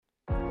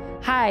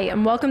Hi,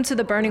 and welcome to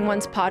the Burning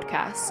Ones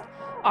podcast.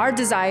 Our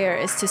desire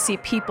is to see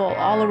people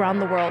all around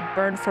the world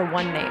burn for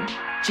one name,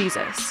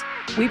 Jesus.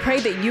 We pray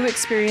that you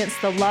experience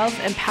the love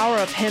and power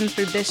of Him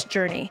through this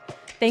journey.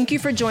 Thank you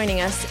for joining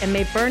us, and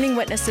may burning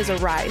witnesses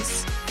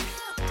arise.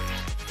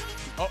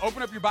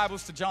 Open up your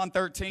Bibles to John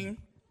 13.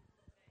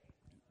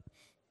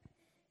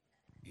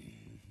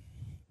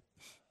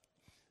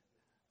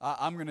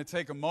 I'm going to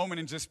take a moment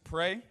and just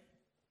pray.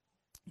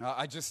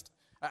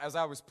 As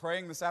I was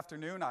praying this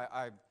afternoon,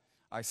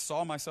 I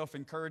saw myself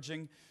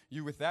encouraging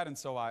you with that, and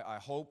so I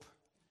hope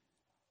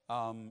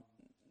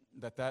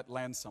that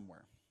lands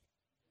somewhere.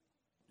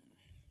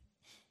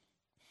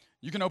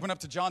 You can open up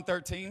to John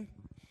 13.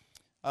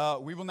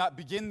 We will not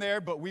begin there,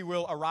 but we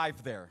will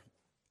arrive there.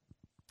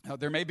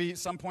 There may be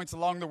some points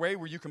along the way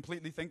where you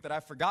completely think that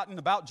I've forgotten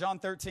about John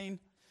 13.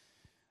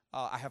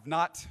 I have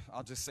not.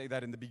 I'll just say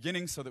that in the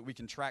beginning so that we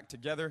can track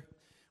together.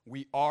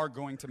 We are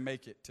going to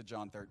make it to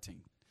John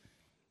 13.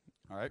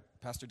 All right,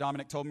 Pastor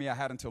Dominic told me I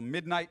had until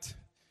midnight.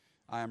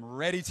 I am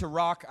ready to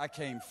rock. I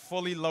came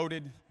fully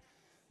loaded.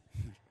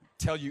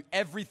 Tell you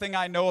everything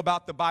I know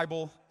about the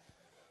Bible.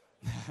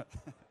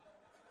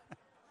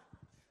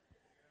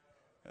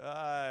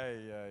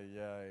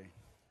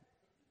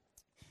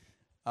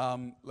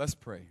 Let's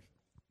pray.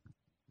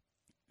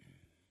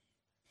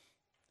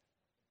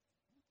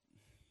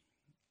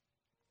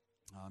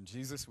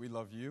 Jesus, we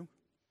love you.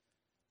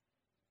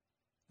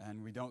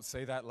 And we don't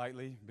say that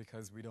lightly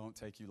because we don't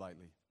take you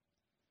lightly.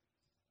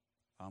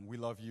 We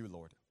love you,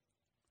 Lord.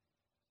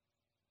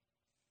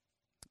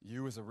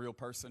 You as a real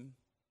person.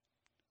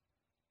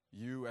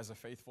 You as a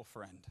faithful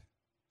friend.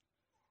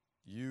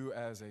 You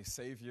as a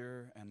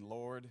Savior and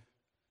Lord.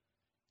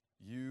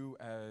 You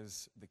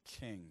as the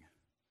King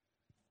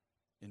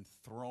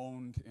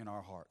enthroned in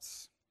our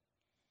hearts.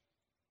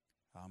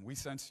 We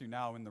sense you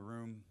now in the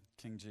room,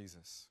 King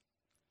Jesus.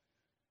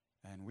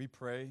 And we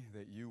pray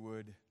that you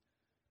would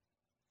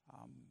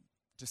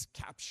just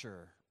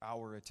capture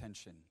our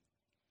attention.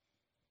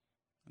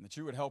 And that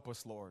you would help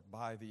us, Lord,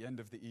 by the end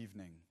of the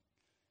evening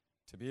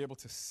to be able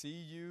to see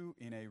you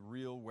in a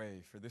real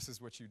way, for this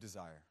is what you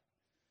desire.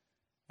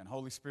 And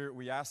Holy Spirit,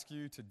 we ask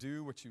you to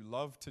do what you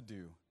love to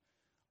do.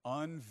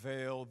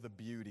 Unveil the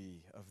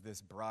beauty of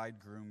this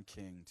bridegroom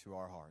king to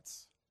our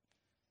hearts.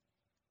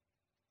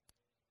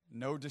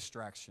 No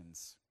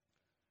distractions,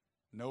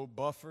 no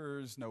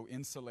buffers, no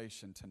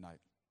insulation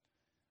tonight.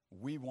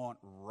 We want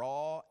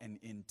raw and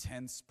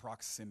intense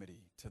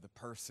proximity to the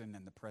person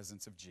and the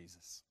presence of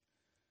Jesus.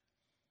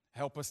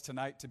 Help us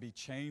tonight to be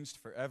changed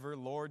forever.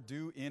 Lord,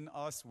 do in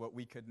us what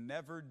we could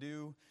never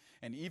do.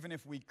 And even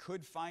if we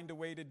could find a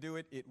way to do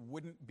it, it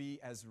wouldn't be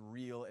as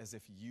real as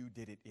if you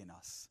did it in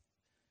us.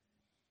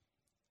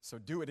 So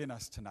do it in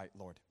us tonight,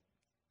 Lord.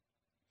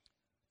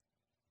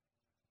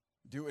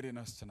 Do it in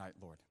us tonight,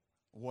 Lord.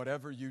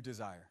 Whatever you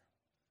desire.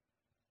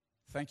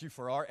 Thank you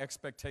for our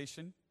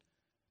expectation,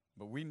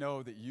 but we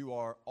know that you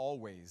are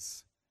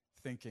always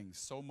thinking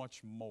so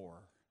much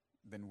more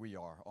than we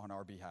are on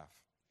our behalf.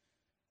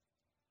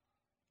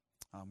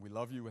 We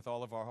love you with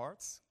all of our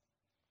hearts,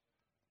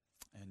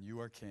 and you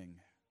are King,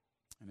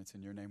 and it's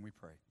in your name we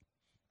pray.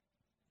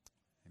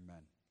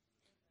 Amen.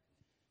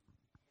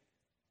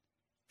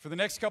 For the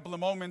next couple of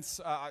moments,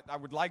 I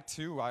would like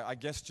to, I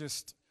guess,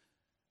 just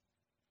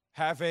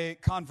have a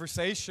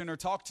conversation or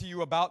talk to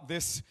you about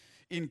this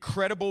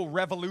incredible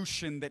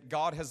revolution that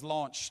God has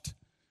launched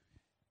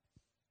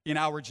in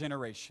our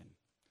generation.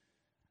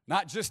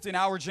 Not just in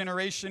our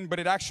generation, but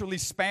it actually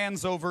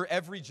spans over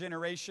every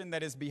generation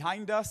that is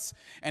behind us,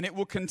 and it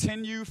will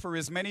continue for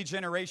as many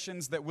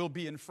generations that will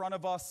be in front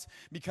of us,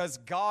 because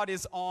God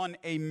is on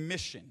a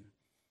mission.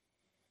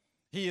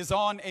 He is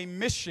on a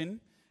mission,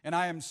 and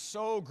I am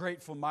so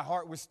grateful. My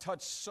heart was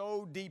touched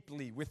so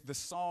deeply with the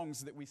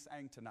songs that we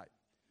sang tonight.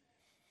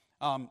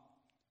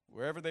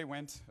 Wherever they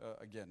went,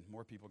 again,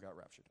 more people got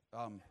raptured.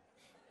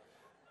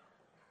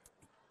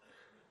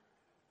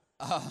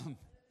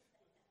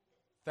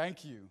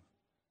 Thank you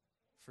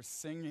for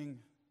singing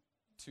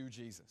to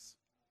Jesus.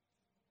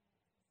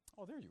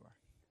 Oh, there you are.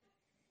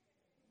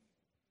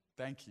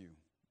 Thank you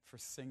for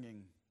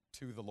singing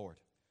to the Lord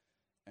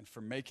and for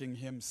making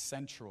him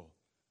central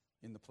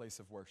in the place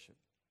of worship.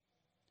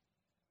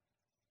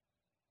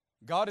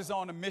 God is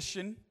on a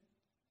mission,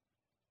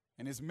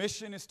 and his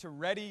mission is to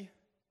ready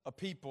a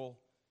people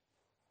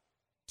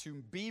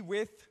to be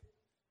with,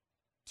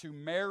 to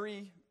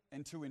marry,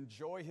 and to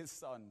enjoy his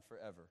son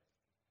forever.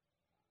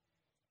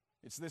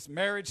 It's this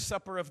marriage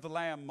supper of the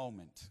Lamb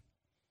moment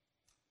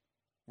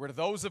where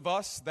those of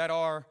us that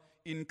are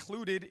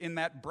included in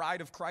that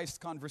bride of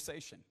Christ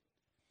conversation,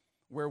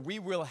 where we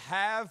will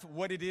have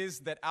what it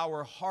is that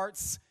our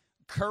hearts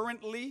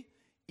currently,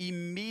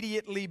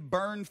 immediately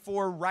burn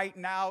for right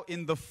now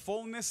in the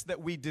fullness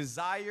that we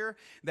desire,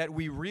 that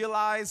we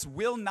realize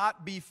will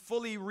not be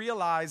fully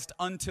realized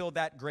until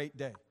that great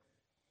day.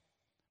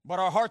 But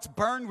our hearts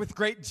burn with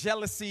great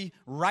jealousy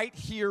right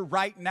here,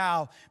 right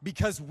now,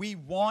 because we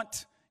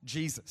want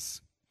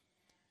Jesus.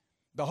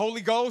 The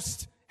Holy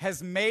Ghost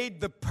has made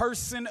the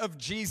person of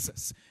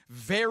Jesus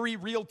very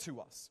real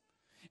to us.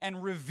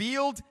 and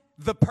revealed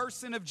the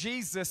person of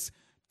Jesus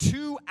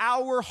to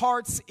our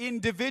hearts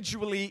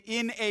individually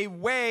in a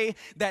way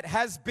that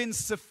has been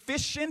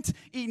sufficient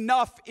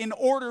enough in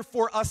order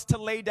for us to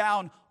lay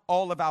down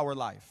all of our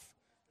life.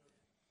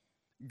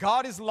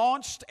 God has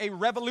launched a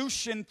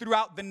revolution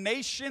throughout the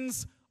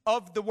nations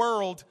of the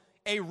world,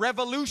 a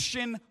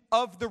revolution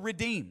of the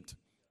redeemed.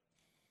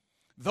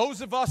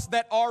 Those of us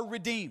that are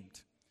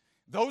redeemed,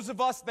 those of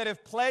us that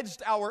have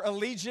pledged our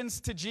allegiance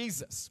to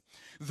Jesus,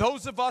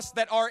 those of us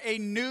that are a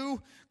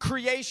new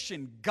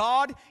creation,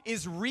 God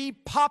is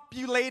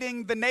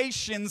repopulating the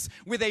nations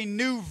with a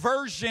new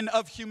version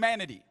of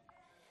humanity.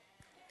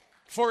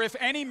 For if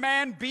any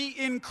man be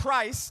in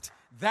Christ,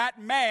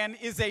 that man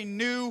is a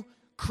new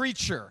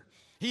creature.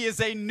 He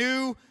is a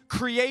new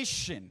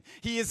creation.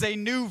 He is a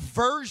new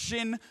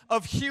version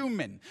of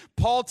human.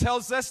 Paul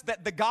tells us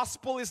that the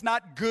gospel is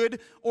not good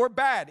or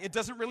bad. It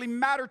doesn't really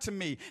matter to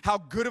me how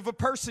good of a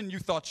person you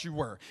thought you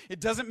were.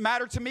 It doesn't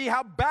matter to me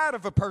how bad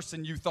of a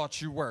person you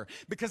thought you were,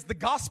 because the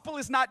gospel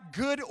is not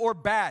good or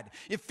bad.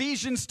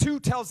 Ephesians 2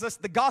 tells us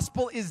the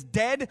gospel is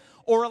dead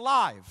or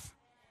alive.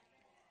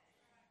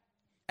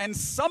 And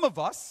some of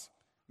us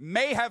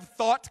may have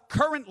thought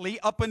currently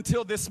up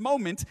until this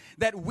moment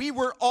that we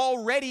were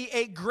already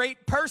a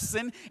great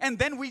person, and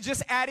then we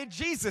just added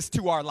Jesus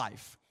to our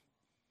life.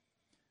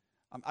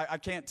 I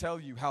can't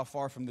tell you how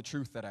far from the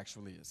truth that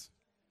actually is.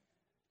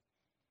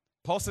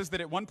 Paul says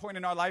that at one point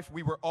in our life,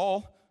 we were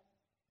all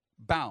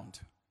bound,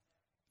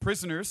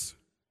 prisoners,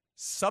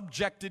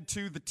 subjected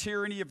to the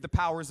tyranny of the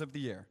powers of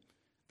the air.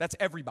 That's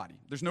everybody.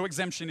 There's no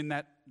exemption in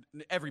that.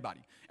 Everybody.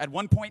 At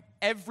one point,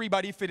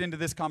 everybody fit into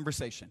this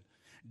conversation.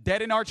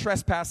 Dead in our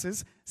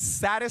trespasses,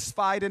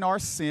 satisfied in our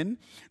sin,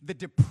 the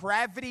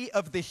depravity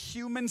of the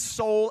human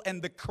soul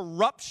and the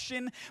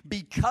corruption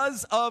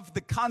because of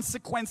the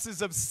consequences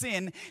of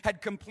sin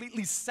had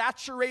completely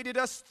saturated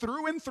us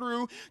through and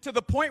through, to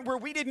the point where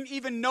we didn't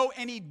even know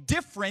any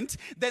different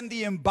than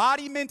the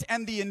embodiment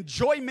and the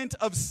enjoyment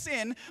of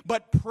sin.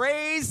 But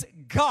praise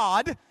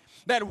God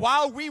that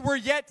while we were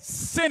yet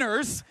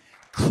sinners,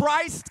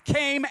 Christ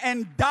came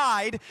and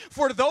died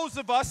for those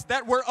of us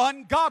that were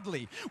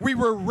ungodly. We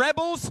were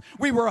rebels.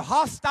 We were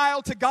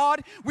hostile to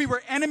God. We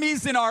were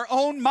enemies in our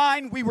own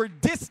mind. We were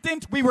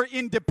distant. We were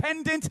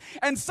independent.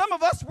 And some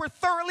of us were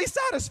thoroughly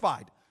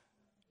satisfied.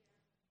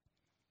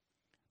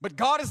 But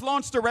God has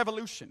launched a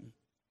revolution.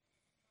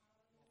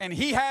 And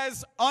He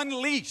has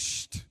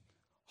unleashed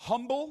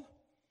humble,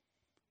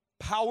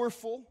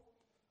 powerful,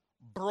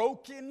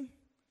 broken,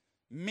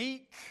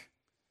 meek,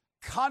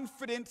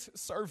 confident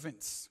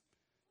servants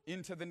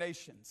into the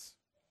nations.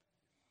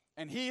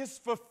 And He is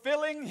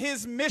fulfilling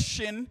His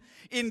mission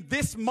in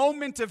this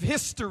moment of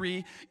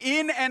history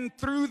in and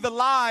through the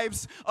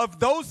lives of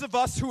those of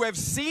us who have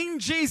seen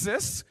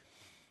Jesus,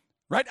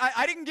 right?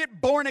 I didn't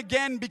get born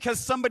again because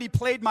somebody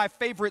played my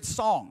favorite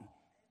song.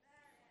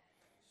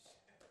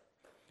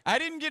 I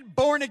didn't get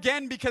born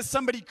again because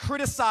somebody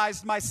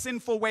criticized my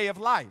sinful way of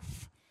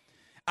life.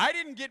 I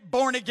didn't get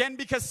born again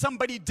because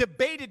somebody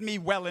debated me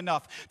well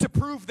enough to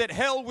prove that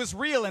hell was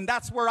real and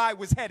that's where I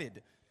was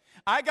headed.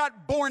 I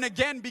got born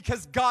again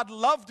because God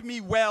loved me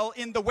well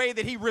in the way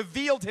that He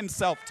revealed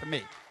Himself to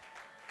me.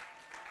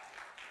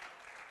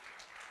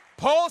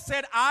 Paul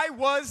said, I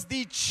was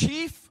the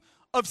chief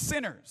of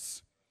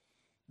sinners.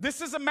 This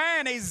is a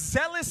man, a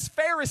zealous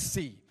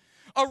Pharisee,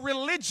 a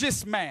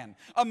religious man,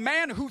 a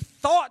man who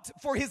thought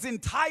for his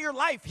entire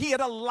life he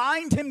had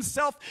aligned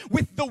himself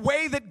with the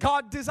way that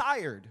God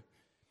desired.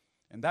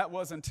 And that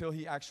was until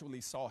he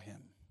actually saw Him.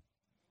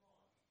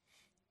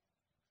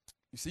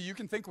 You see, you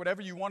can think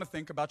whatever you want to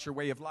think about your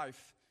way of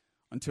life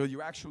until you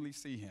actually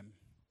see Him.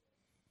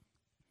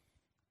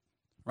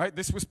 Right?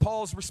 This was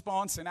Paul's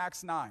response in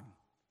Acts 9.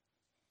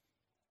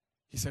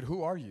 He said,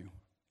 who are you?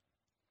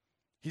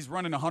 He's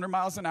running 100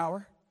 miles an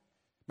hour.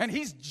 Man,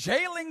 he's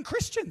jailing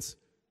Christians.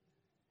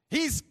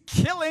 He's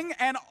killing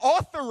and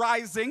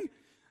authorizing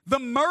the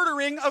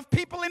murdering of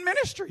people in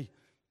ministry.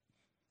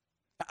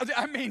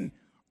 I mean,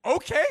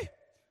 okay.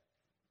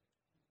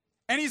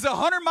 And he's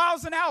 100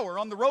 miles an hour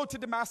on the road to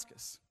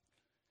Damascus.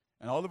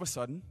 And all of a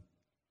sudden,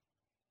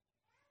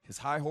 his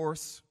high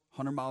horse,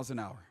 100 miles an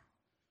hour,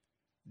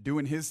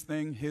 doing his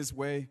thing, his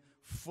way,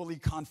 fully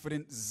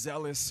confident,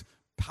 zealous,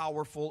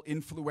 powerful,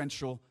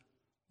 influential,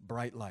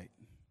 bright light.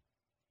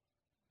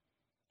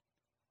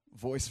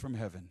 Voice from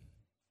heaven,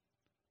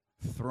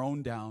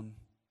 throne down,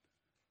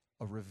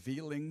 a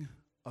revealing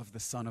of the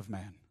Son of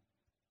Man.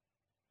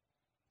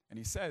 And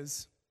He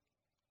says,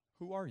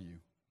 who are you?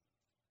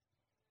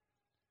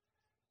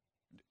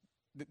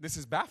 This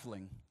is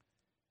baffling.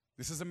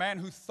 This is a man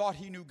who thought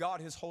he knew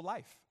God his whole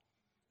life.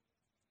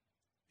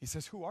 He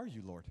says, who are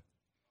you, Lord?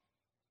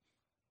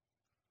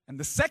 And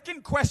the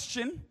second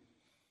question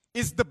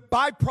is the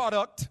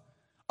byproduct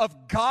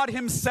of God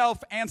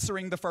Himself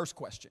answering the first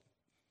question.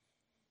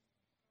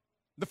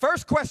 The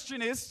first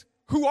question is,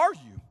 who are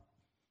you?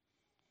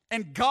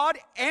 And God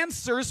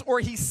answers, or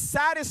He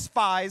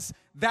satisfies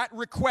that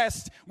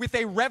request with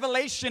a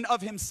revelation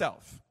of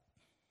Himself.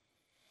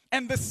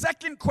 And the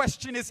second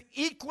question is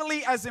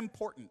equally as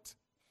important.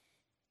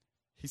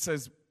 He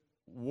says,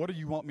 what do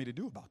you want me to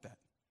do about that?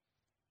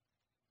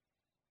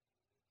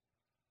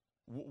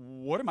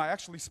 What am I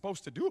actually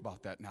supposed to do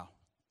about that now?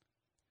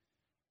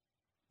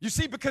 You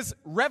see, because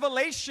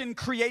revelation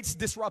creates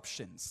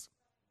disruptions.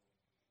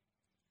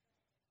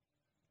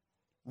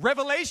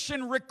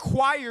 Revelation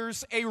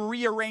requires a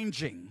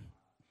rearranging.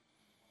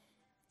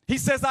 He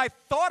says, I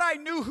thought I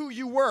knew who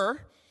you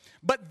were,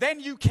 but then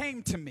you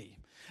came to me.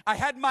 I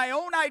had my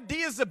own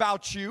ideas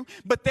about you,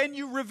 but then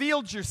you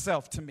revealed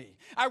yourself to me.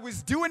 I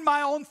was doing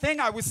my own thing.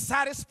 I was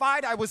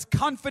satisfied. I was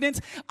confident.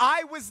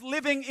 I was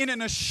living in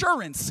an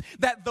assurance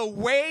that the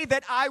way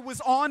that I was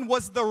on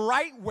was the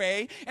right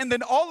way. And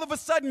then all of a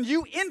sudden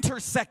you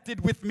intersected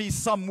with me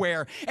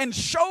somewhere and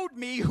showed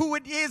me who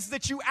it is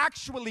that you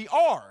actually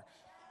are.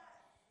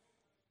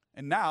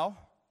 And now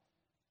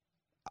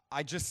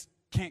I just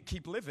can't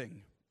keep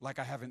living like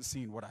I haven't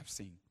seen what I've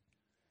seen.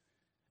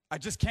 I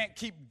just can't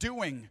keep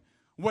doing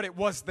what it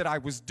was that I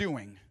was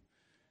doing.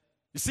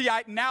 You see,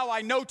 now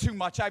I know too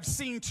much. I've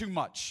seen too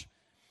much.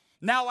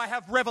 Now I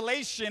have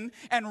revelation,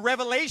 and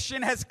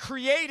revelation has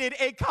created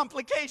a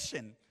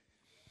complication.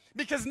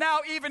 Because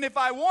now even if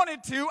I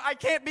wanted to, I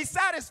can't be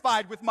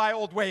satisfied with my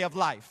old way of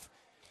life.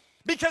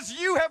 Because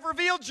you have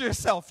revealed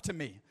yourself to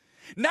me.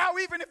 Now,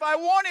 even if I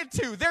wanted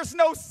to, there's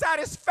no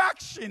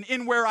satisfaction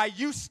in where I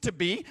used to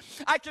be.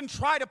 I can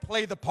try to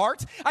play the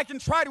part. I can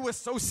try to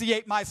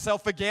associate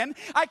myself again.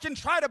 I can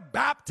try to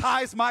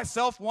baptize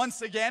myself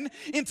once again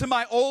into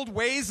my old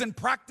ways and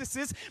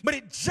practices, but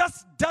it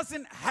just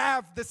doesn't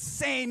have the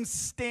same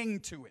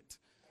sting to it.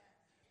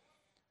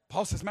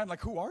 Paul says, man,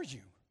 like, who are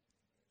you?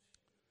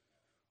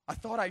 I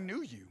thought I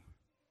knew you.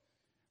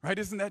 Right?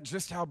 Isn't that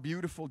just how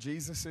beautiful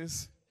Jesus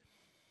is?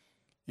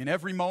 In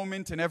every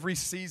moment, in every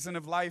season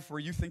of life where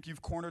you think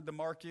you've cornered the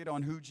market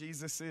on who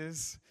Jesus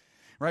is,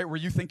 right? Where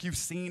you think you've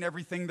seen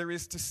everything there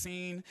is to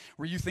see,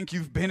 where you think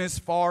you've been as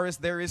far as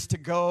there is to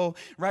go,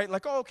 right?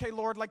 Like, oh, okay,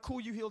 Lord, like,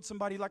 cool, you healed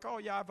somebody. Like, oh,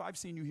 yeah, I've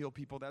seen you heal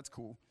people. That's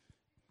cool.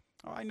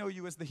 Oh, I know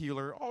you as the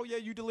healer. Oh, yeah,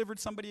 you delivered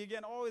somebody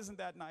again. Oh, isn't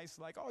that nice?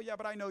 Like, oh, yeah,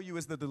 but I know you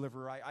as the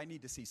deliverer. I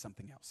need to see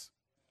something else.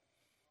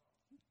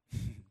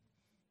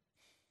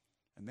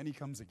 And then he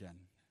comes again.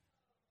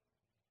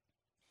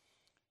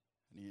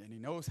 And he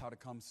knows how to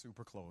come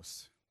super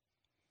close.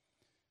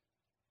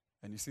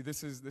 And you see,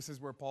 this is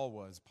where Paul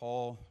was.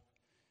 Paul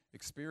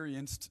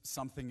experienced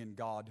something in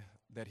God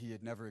that he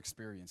had never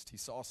experienced. He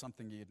saw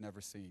something he had never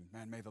seen.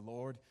 Man, may the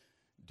Lord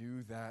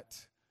do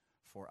that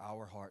for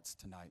our hearts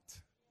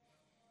tonight.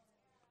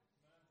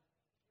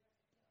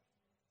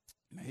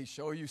 May he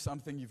show you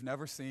something you've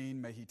never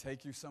seen. May he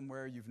take you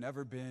somewhere you've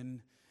never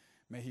been.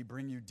 May he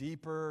bring you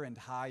deeper and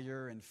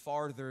higher and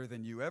farther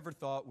than you ever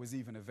thought was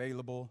even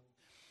available.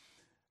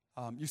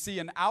 You see,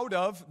 and out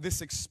of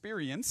this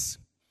experience,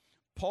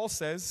 Paul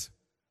says,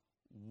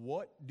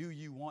 what do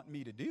you want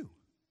me to do?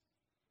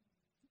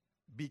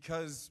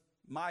 Because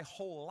my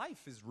whole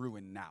life is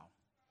ruined now.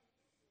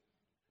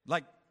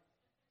 Like,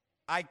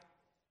 I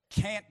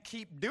can't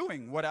keep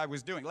doing what I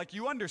was doing. Like,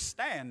 you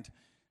understand,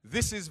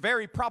 this is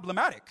very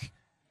problematic.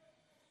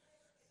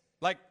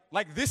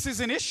 Like this is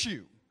an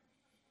issue.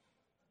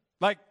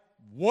 Like,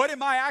 what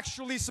am I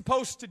actually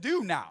supposed to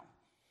do now?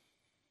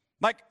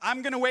 Like,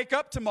 I'm going to wake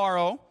up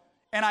tomorrow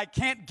and I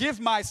can't give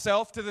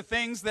myself to the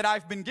things that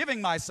I've been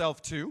giving myself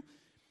to.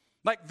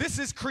 Like, this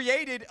has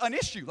created an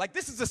issue. Like,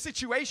 this is a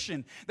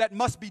situation that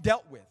must be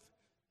dealt with.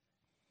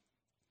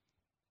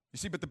 You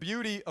see, but the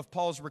beauty of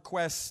Paul's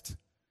request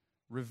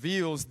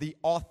reveals the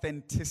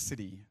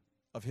authenticity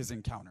of his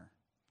encounter.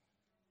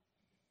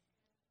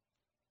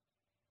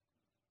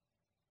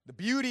 The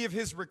beauty of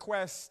his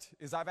request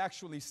is I've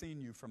actually seen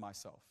you for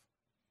myself.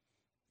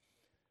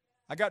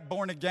 I got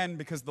born again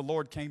because the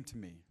Lord came to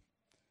me.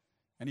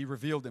 And he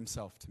revealed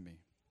himself to me.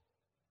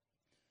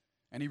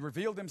 And he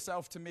revealed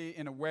himself to me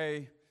in a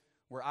way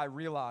where I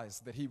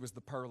realized that he was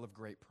the pearl of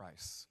great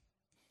price.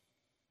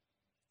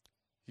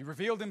 He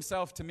revealed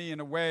himself to me in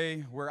a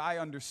way where I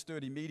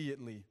understood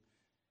immediately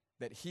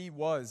that he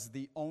was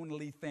the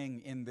only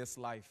thing in this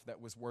life that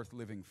was worth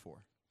living for.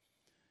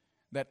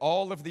 That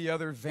all of the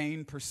other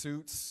vain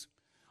pursuits,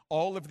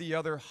 all of the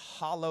other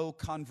hollow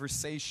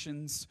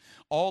conversations,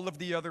 all of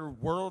the other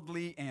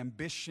worldly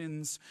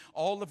ambitions,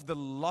 all of the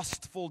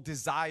lustful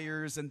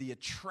desires and the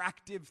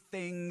attractive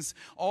things,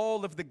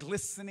 all of the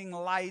glistening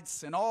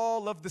lights and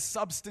all of the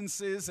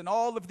substances and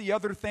all of the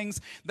other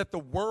things that the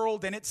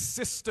world and its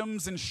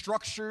systems and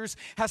structures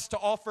has to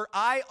offer,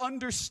 I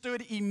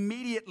understood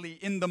immediately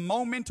in the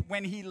moment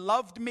when he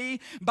loved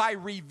me by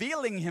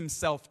revealing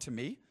himself to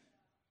me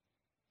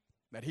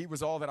that he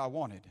was all that I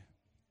wanted.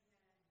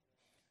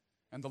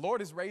 And the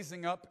Lord is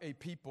raising up a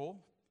people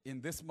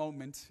in this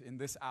moment, in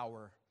this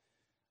hour,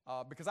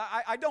 because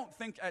I don't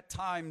think at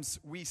times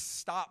we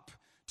stop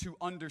to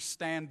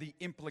understand the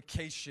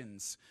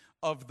implications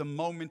of the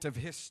moment of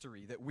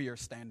history that we are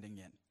standing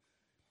in.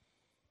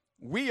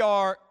 We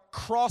are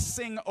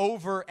crossing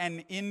over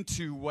and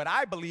into what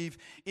I believe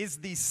is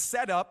the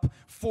setup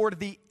for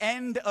the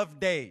end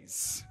of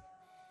days.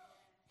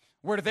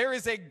 where there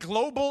is a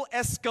global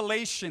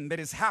escalation that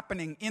is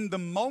happening in the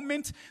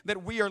moment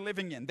that we are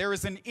living in. There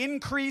is an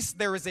increase,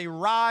 there is a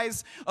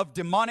rise of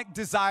demonic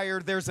desire,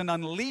 there's an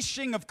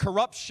unleashing of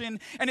corruption,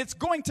 and it's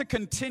going to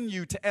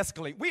continue to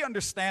escalate. We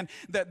understand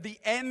that the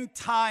end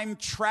time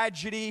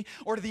tragedy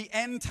or the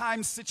end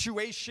time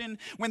situation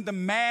when the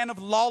man of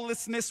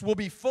lawlessness will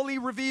be fully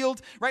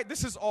revealed, right?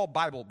 This is all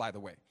Bible, by the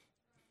way,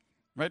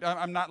 right?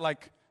 I'm not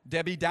like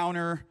Debbie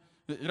Downer,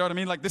 you know what I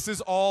mean? Like, this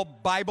is all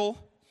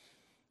Bible.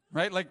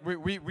 Right? Like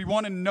we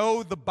want to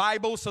know the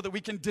Bible so that we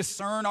can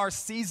discern our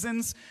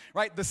seasons,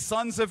 right? The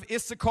sons of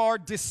Issachar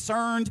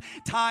discerned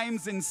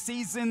times and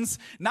seasons,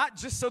 not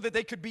just so that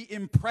they could be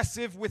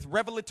impressive with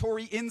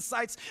revelatory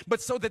insights,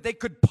 but so that they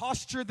could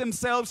posture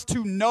themselves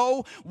to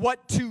know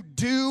what to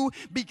do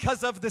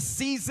because of the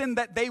season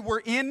that they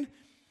were in.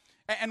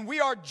 And we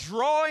are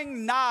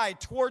drawing nigh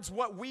towards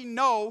what we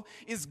know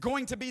is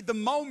going to be the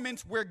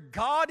moment where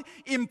God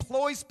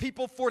employs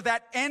people for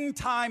that end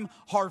time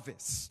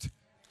harvest.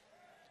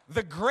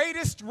 The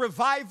greatest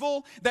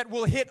revival that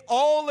will hit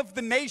all of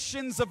the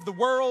nations of the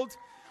world.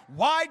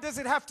 Why does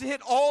it have to hit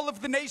all of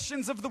the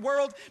nations of the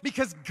world?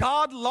 Because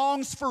God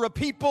longs for a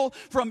people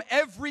from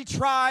every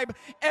tribe,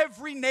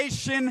 every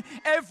nation,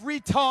 every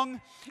tongue,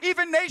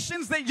 even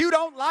nations that you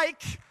don't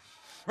like.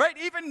 Right?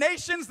 Even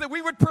nations that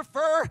we would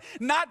prefer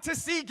not to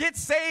see get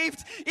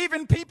saved,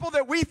 even people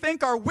that we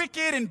think are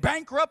wicked and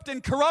bankrupt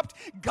and corrupt,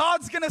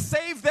 God's going to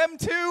save them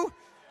too.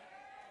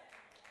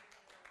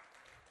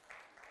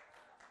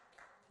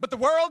 But the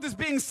world is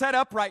being set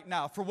up right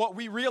now for what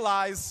we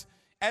realize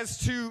as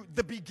to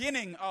the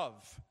beginning of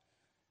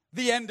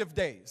the end of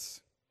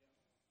days.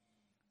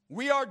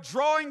 We are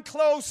drawing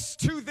close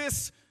to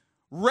this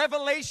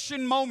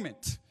revelation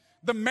moment,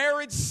 the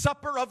marriage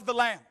supper of the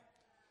Lamb,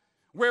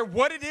 where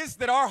what it is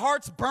that our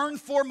hearts burn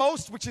for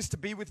most, which is to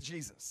be with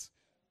Jesus.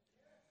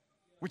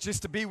 Which is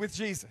to be with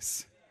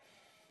Jesus.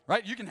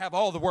 Right? You can have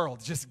all the world.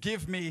 Just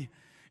give me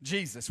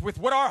Jesus. With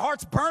what our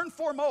hearts burn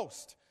for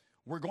most,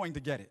 we're going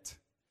to get it.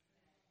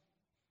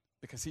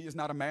 Because he is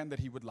not a man that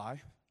he would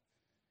lie,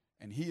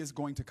 and he is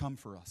going to come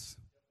for us.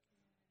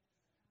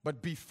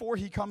 But before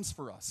he comes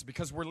for us,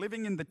 because we're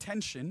living in the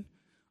tension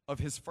of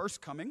his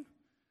first coming,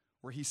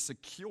 where he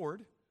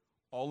secured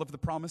all of the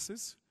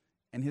promises,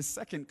 and his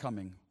second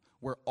coming,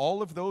 where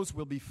all of those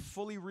will be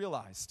fully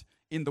realized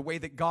in the way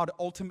that God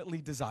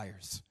ultimately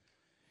desires.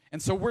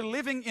 And so we're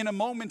living in a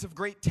moment of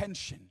great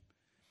tension.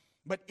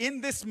 But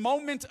in this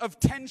moment of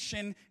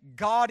tension,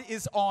 God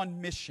is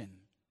on mission.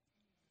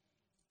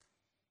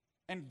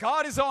 And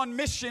God is on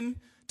mission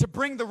to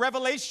bring the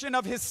revelation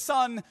of his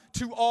Son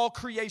to all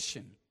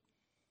creation.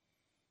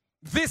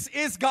 This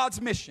is God's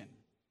mission.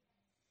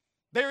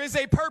 There is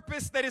a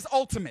purpose that is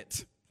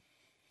ultimate,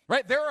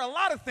 right? There are a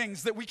lot of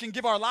things that we can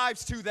give our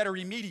lives to that are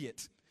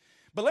immediate.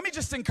 But let me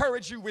just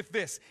encourage you with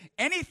this.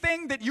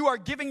 Anything that you are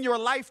giving your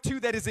life to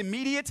that is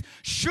immediate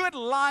should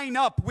line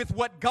up with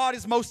what God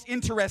is most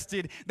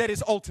interested that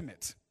is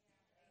ultimate.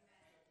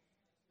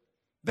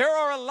 There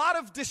are a lot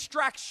of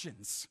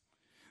distractions.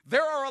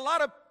 There are a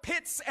lot of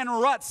pits and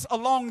ruts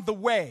along the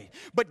way,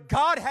 but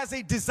God has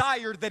a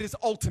desire that is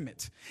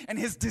ultimate. And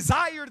his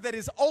desire that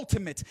is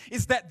ultimate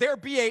is that there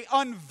be an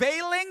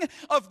unveiling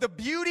of the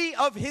beauty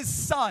of his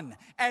Son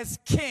as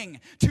King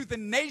to the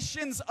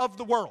nations of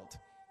the world.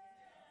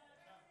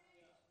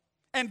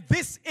 And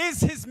this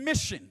is his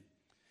mission.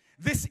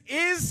 This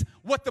is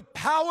what the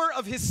power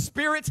of his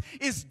Spirit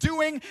is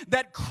doing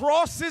that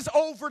crosses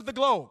over the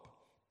globe.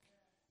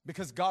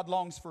 Because God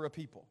longs for a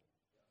people.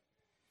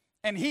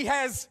 And he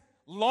has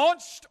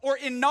launched or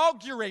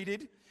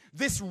inaugurated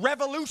this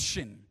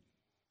revolution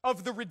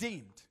of the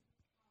redeemed.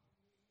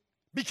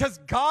 Because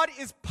God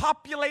is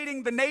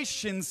populating the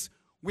nations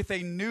with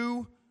a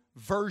new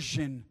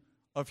version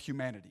of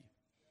humanity.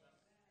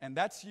 And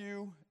that's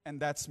you and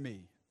that's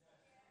me.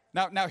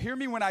 Now hear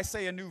me when I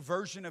say a new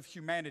version of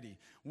humanity.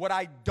 What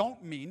I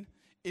don't mean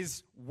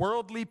is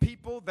worldly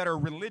people that are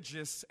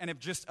religious and have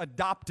just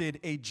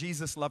adopted a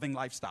Jesus-loving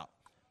lifestyle.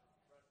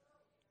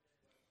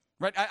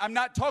 Right? I'm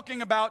not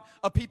talking about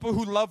a people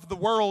who love the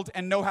world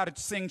and know how to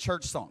sing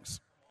church songs.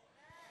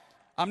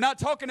 I'm not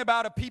talking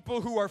about a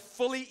people who are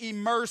fully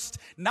immersed,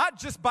 not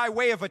just by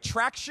way of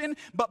attraction,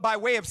 but by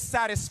way of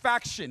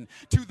satisfaction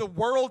to the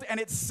world and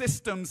its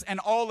systems and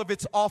all of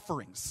its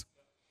offerings.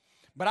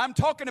 But I'm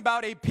talking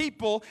about a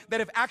people that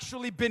have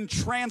actually been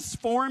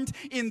transformed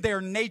in their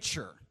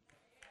nature.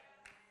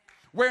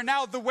 Where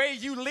now the way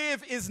you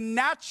live is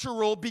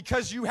natural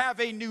because you have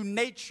a new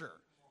nature.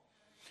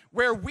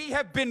 Where we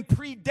have been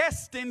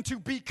predestined to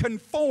be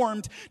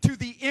conformed to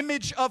the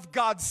image of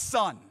God's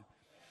Son.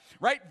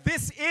 Right?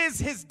 This is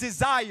his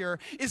desire,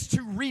 is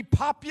to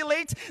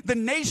repopulate the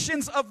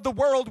nations of the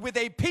world with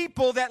a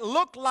people that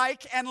look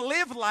like and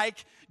live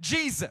like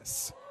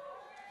Jesus.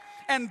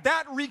 And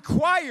that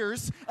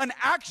requires an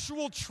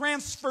actual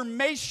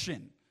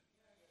transformation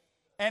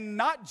and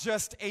not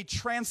just a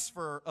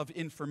transfer of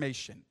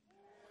information.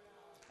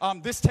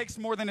 This takes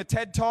more than a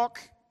TED Talk.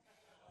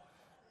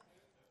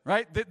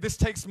 right? This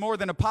takes more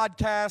than a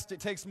podcast. It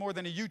takes more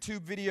than a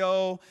YouTube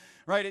video,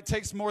 right? It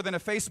takes more than a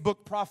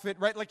Facebook prophet,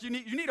 right? Like you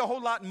need a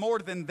whole lot more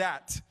than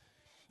that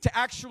to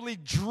actually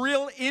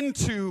drill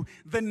into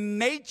the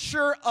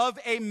nature of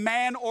a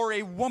man or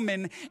a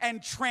woman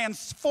and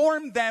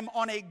transform them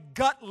on a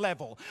gut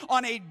level,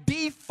 on a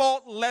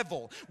default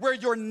level, where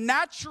your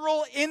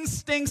natural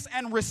instincts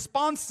and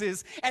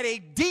responses at a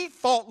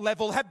default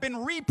level have been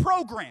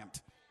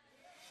reprogrammed.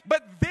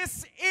 But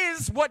this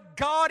is what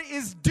God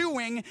is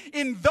doing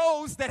in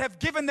those that have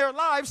given their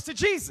lives to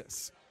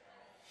Jesus.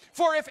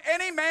 For if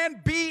any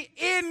man be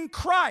in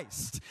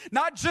Christ,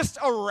 not just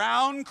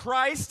around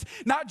Christ,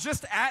 not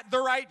just at the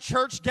right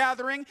church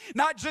gathering,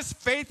 not just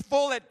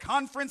faithful at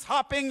conference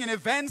hopping and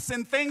events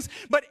and things,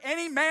 but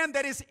any man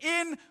that is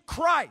in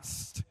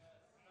Christ,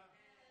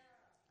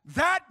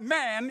 that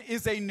man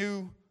is a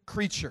new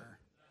creature.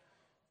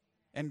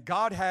 And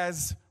God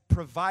has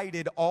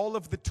provided all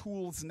of the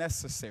tools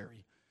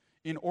necessary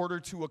in order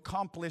to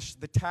accomplish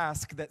the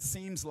task that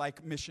seems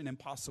like mission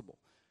impossible.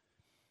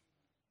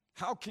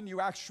 How can you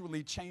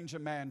actually change a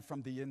man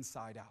from the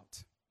inside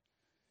out?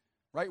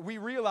 Right? We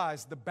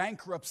realize the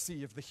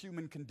bankruptcy of the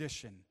human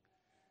condition.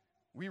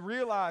 We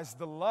realize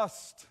the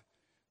lust,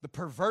 the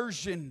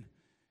perversion,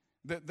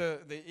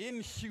 the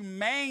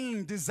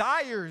inhumane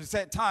desires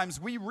at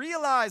times. We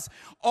realize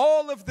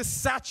all of the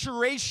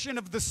saturation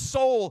of the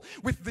soul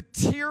with the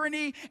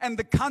tyranny and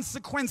the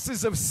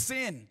consequences of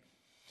sin.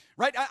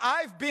 Right?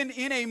 I've been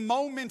in a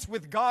moment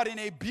with God in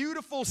a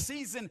beautiful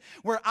season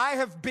where I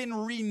have been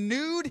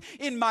renewed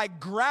in my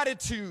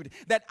gratitude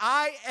that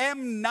I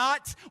am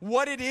not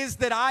what it is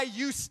that I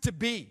used to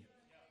be.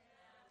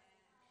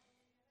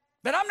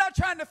 That I'm not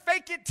trying to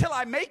fake it till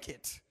I make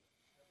it.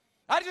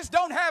 I just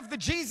don't have the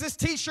Jesus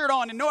t-shirt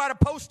on and know how to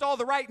post all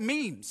the right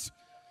memes.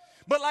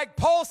 But like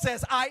Paul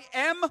says, I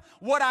am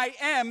what I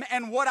am,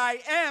 and what I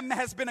am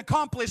has been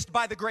accomplished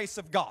by the grace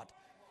of God.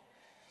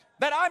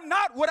 That I'm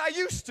not what I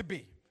used to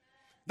be.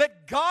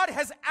 That God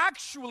has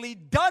actually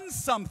done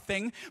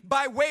something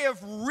by way of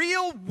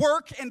real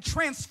work and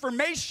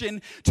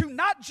transformation to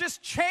not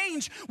just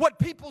change what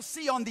people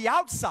see on the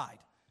outside.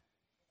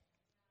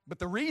 But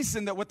the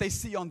reason that what they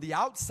see on the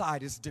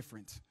outside is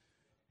different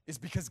is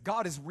because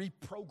God has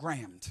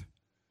reprogrammed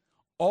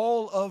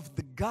all of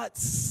the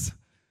guts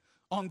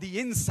on the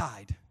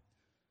inside.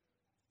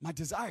 My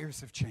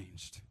desires have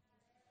changed.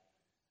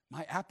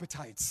 My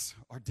appetites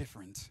are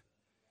different.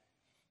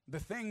 The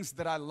things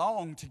that I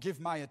long to give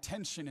my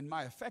attention and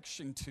my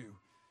affection to,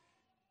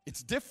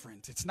 it's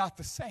different. It's not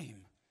the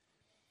same.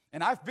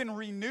 And I've been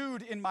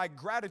renewed in my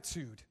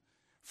gratitude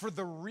for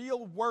the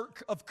real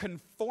work of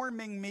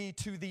conforming me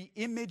to the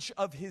image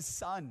of His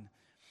Son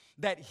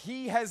that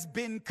He has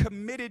been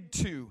committed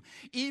to,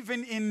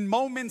 even in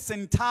moments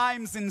and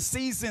times and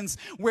seasons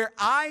where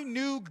I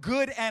knew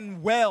good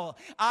and well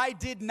I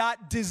did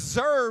not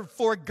deserve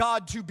for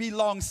God to be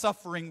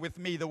long-suffering with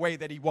me the way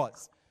that He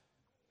was.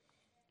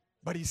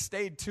 But He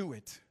stayed to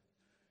it,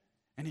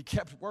 and He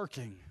kept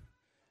working,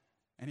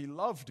 and He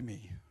loved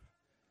me,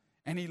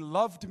 and He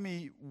loved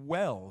me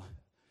well.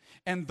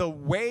 And the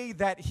way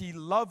that He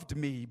loved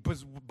me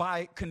was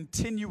by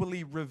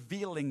continually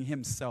revealing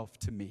Himself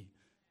to me.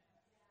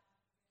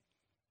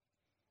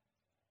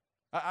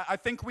 I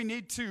think we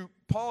need to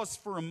pause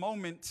for a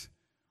moment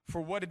for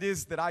what it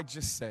is that I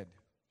just said.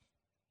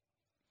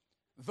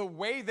 The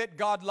way that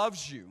God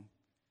loves you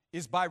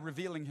is by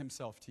revealing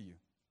Himself to you.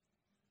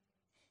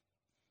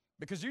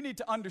 Because you need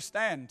to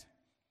understand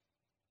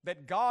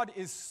that God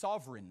is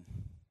sovereign,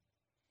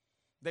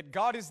 that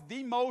God is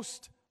the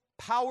most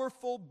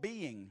powerful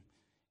being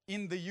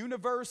in the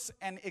universe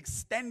and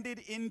extended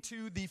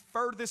into the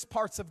furthest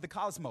parts of the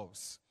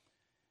cosmos,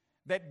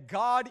 that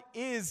God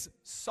is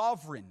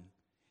sovereign.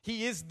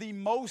 He is the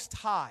Most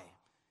High.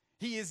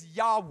 He is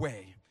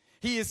Yahweh.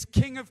 He is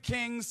King of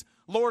Kings,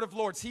 Lord of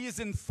Lords. He is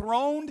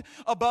enthroned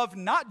above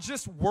not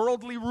just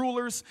worldly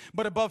rulers,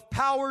 but above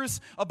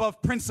powers,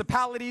 above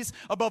principalities,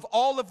 above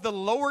all of the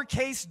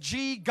lowercase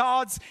g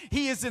gods.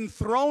 He is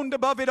enthroned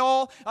above it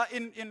all.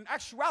 In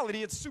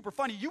actuality, it's super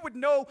funny. You would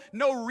know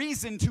no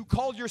reason to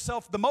call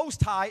yourself the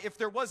Most High if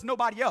there was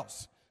nobody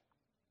else.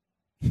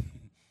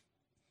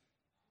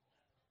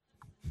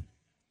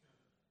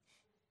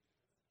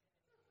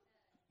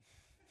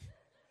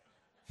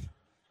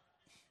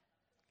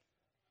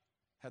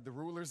 Had the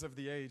rulers of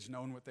the age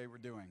known what they were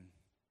doing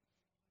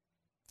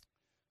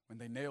when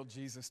they nailed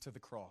Jesus to the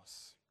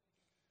cross,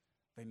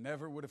 they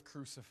never would have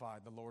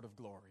crucified the Lord of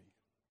glory.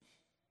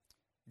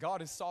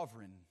 God is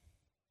sovereign.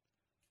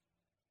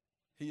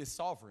 He is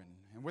sovereign.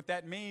 And what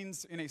that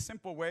means in a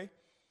simple way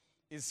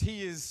is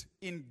He is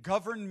in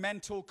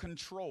governmental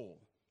control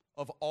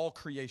of all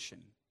creation.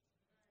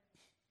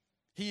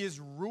 He is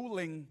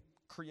ruling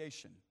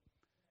creation.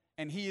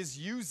 And He is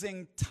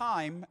using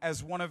time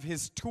as one of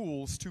His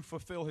tools to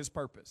fulfill His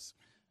purpose.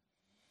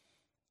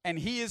 And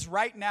He is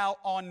right now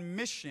on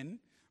mission,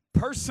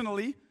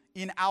 personally,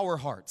 in our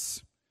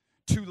hearts,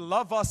 to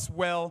love us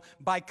well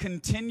by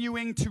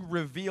continuing to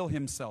reveal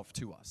Himself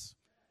to us.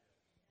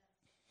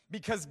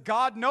 Because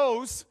God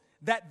knows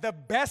that the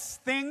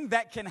best thing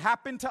that can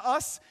happen to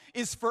us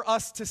is for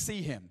us to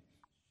see him.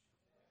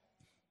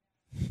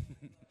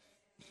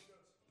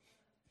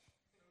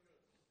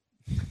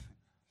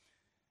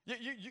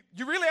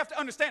 You really have to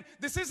understand,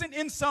 this isn't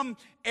in some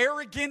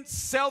arrogant,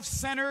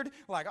 self-centered,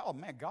 like, oh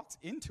man, God's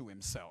into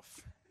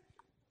himself.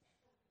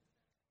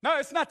 No,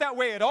 it's not that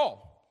way at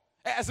all.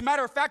 As a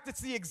matter of fact,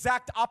 it's the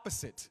exact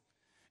opposite.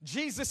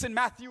 Jesus in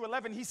Matthew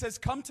 11, he says,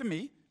 come to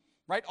me,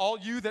 right? All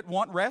you that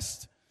want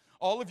rest,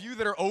 all of you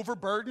that are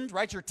overburdened,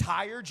 right? You're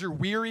tired, you're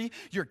weary,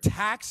 you're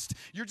taxed,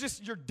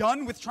 you're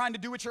done with trying to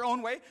do it your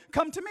own way.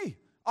 Come to me,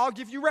 I'll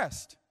give you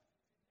rest.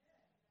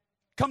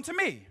 Come to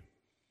me.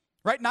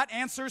 Right? Not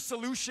answers,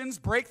 solutions,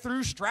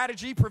 breakthrough,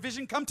 strategy,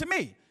 provision. Come to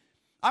me.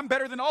 I'm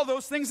better than all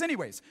those things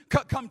anyways.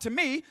 Come to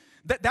me.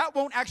 That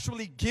won't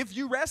actually give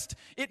you rest.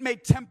 It may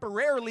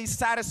temporarily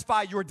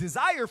satisfy your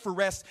desire for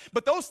rest,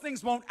 but those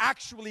things won't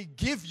actually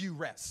give you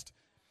rest.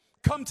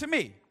 Come to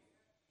me.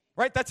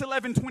 Right? That's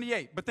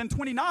 11:28. But then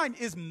 29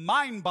 is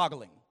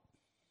mind-boggling.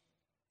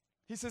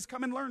 He says,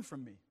 come and learn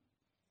from me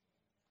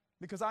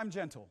because I'm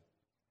gentle.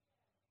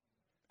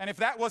 And if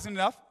that wasn't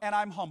enough, and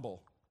I'm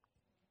humble.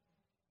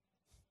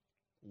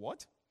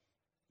 What?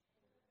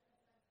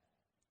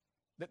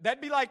 That'd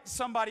be like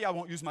somebody, I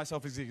won't use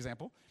myself as the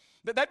example.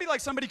 That'd be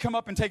like somebody come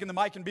up and taking the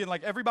mic and being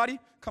like, everybody,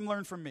 come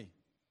learn from me.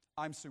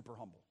 I'm super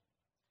humble.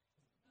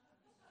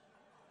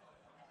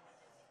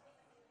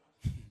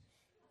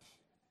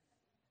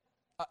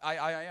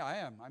 I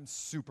am. I'm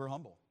super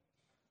humble.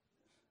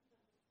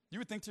 You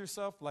would think to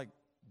yourself, like,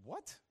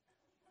 what?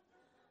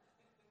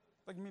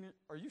 Like, I mean,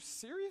 are you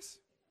serious?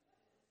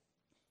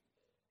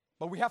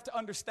 But we have to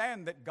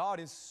understand that God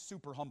is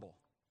super humble.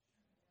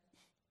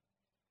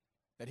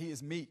 That he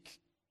is meek,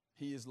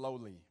 he is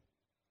lowly.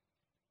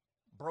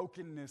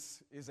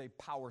 Brokenness is a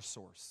power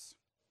source.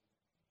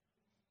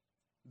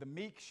 The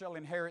meek shall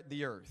inherit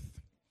the earth.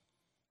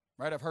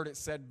 Right? I've heard it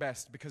said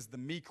best, because the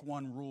meek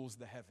one rules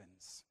the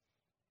heavens.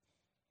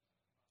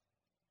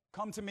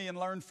 Come to me and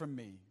learn from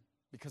me,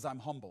 because I'm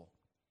humble.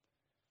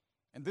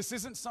 And this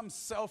isn't some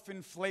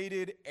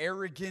self-inflated,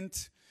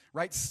 arrogant,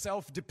 right,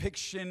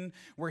 self-depiction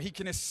where he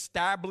can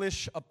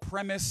establish a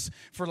premise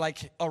for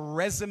like a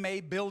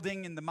resume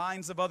building in the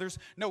minds of others.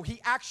 No,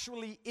 he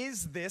actually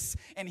is this,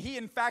 and he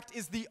in fact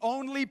is the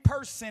only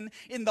person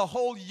in the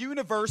whole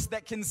universe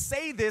that can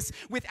say this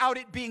without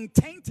it being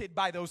tainted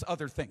by those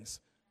other things.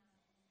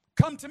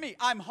 Come to me,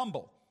 I'm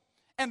humble.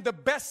 And the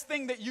best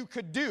thing that you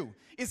could do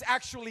is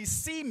actually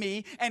see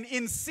me, and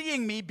in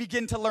seeing me,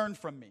 begin to learn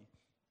from me.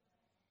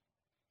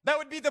 That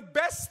would be the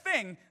best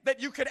thing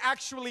that you could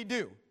actually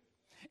do.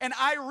 And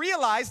I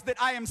realize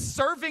that I am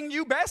serving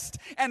you best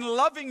and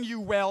loving you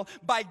well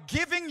by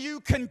giving you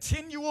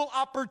continual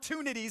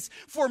opportunities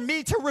for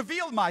me to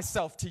reveal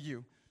myself to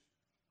you.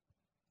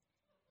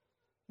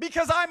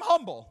 Because I'm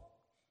humble.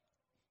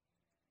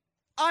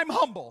 I'm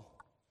humble.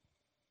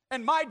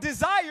 And my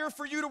desire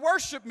for you to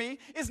worship me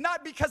is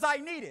not because I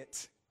need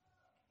it.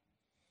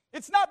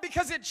 It's not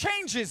because it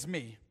changes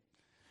me.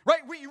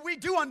 Right? We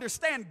do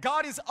understand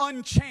God is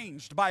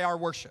unchanged by our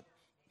worship.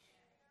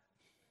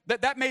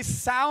 That may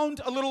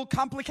sound a little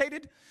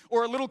complicated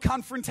or a little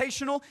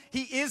confrontational.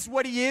 He is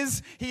what he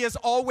is. He has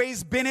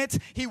always been it.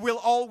 He will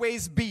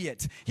always be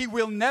it. He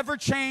will never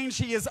change.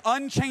 He is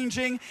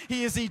unchanging.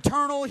 He is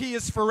eternal. He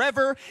is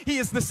forever. He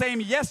is the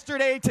same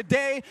yesterday,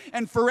 today,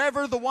 and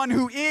forever. The one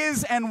who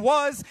is and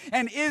was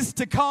and is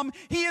to come.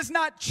 He is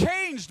not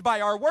changed by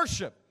our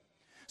worship.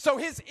 So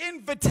his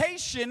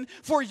invitation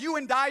for you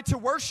and I to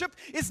worship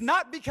is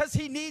not because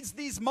he needs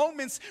these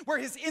moments where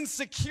his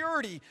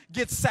insecurity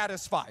gets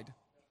satisfied.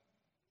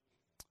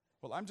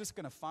 Well, I'm just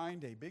going to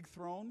find a big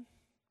throne.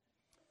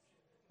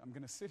 I'm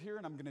going to sit here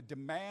and I'm going to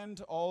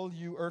demand all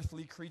you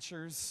earthly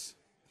creatures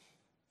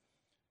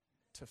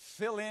to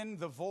fill in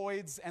the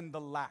voids and the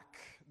lack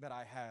that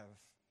I have.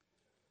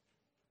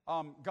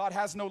 God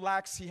has no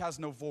lacks, he has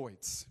no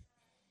voids.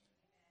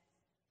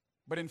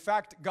 But in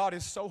fact, God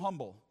is so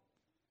humble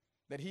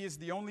that he is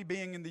the only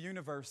being in the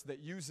universe that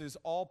uses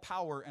all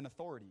power and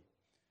authority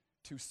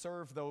to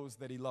serve those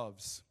that he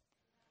loves,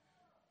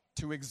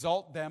 to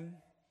exalt them,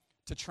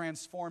 to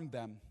transform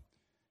them,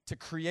 to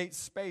create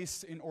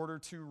space in order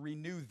to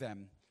renew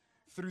them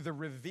through the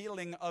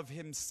revealing of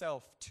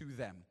himself to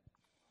them.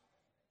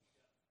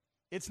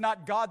 It's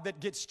not God that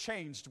gets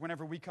changed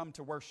whenever we come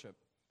to worship.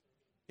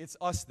 It's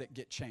us that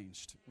get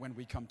changed when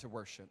we come to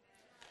worship.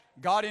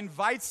 God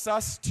invites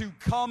us to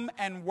come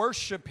and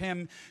worship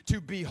him,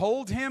 to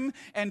behold him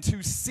and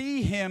to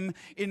see him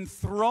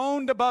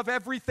enthroned above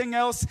everything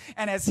else.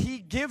 And as he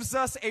gives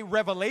us a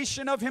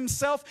revelation of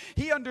himself,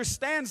 he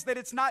understands that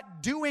it's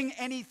not doing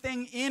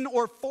anything in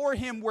or for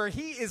him where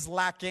he is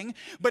lacking,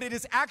 but it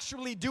is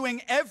actually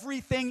doing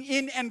everything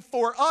in and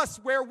for us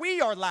where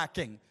we are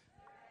lacking.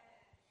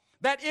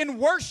 That in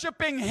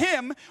worshiping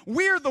him,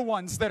 we're the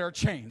ones that are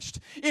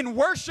changed. In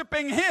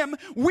worshiping him,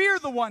 we're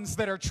the ones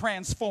that are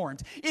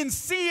transformed. In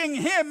seeing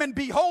him and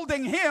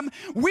beholding him,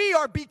 we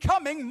are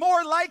becoming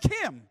more like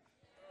him.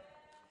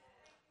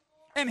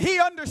 And he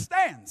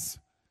understands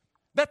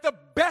that the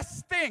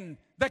best thing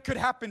that could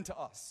happen to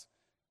us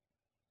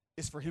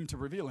is for him to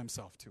reveal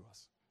himself to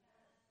us.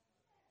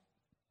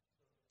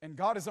 And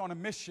God is on a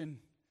mission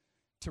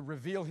to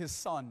reveal his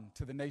Son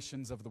to the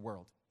nations of the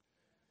world.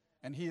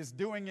 And he is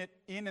doing it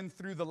in and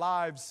through the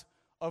lives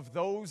of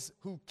those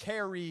who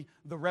carry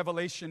the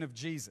revelation of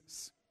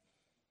Jesus.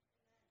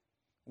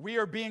 We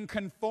are being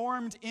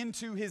conformed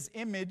into his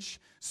image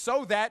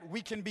so that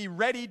we can be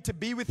ready to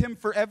be with him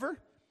forever.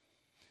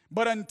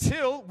 But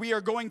until we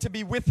are going to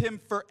be with him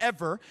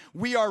forever,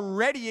 we are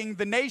readying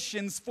the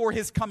nations for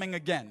his coming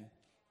again.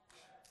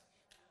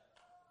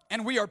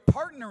 And we are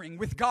partnering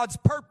with God's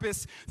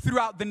purpose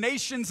throughout the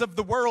nations of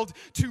the world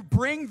to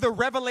bring the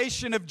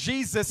revelation of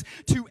Jesus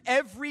to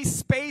every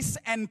space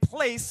and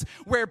place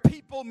where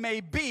people may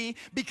be,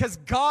 because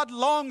God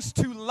longs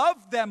to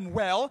love them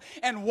well.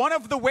 And one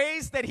of the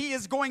ways that he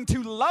is going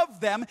to love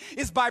them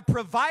is by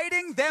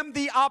providing them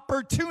the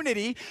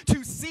opportunity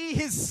to see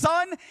his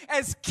Son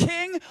as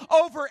king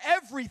over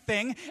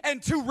everything,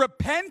 and to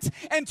repent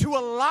and to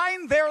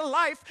align their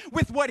life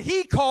with what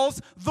he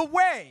calls the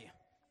way.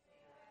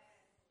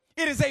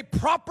 It is a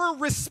proper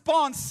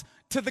response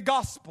to the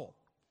gospel.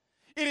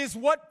 It is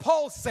what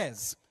Paul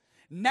says.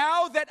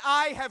 Now that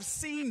I have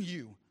seen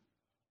you,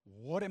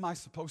 what am I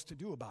supposed to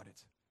do about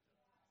it?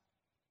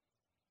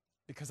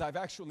 Because I've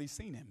actually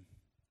seen him.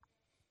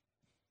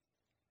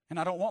 And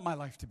I don't want my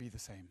life to be the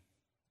same.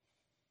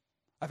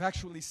 I've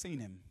actually seen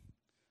him.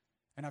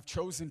 And I've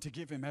chosen to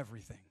give him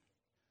everything.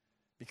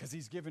 Because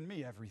he's given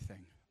me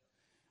everything.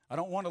 I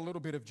don't want a little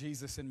bit of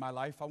Jesus in my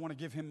life. I want to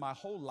give him my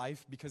whole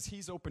life, because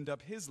he's opened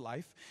up his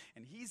life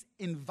and he's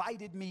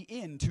invited me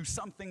into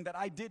something that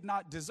I did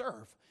not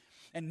deserve.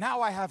 And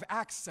now I have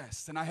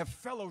access, and I have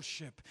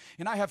fellowship,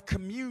 and I have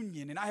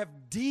communion, and I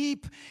have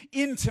deep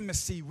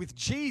intimacy with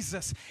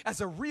Jesus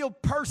as a real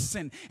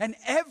person. And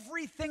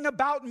everything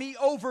about me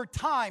over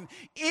time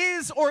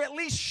is, or at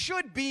least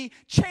should be,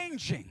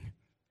 changing.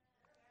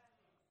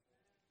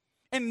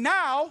 And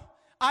now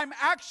I'm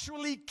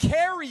actually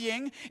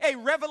carrying a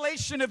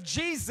revelation of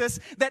Jesus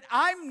that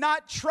I'm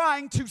not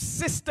trying to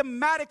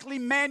systematically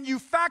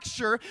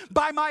manufacture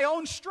by my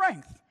own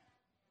strength.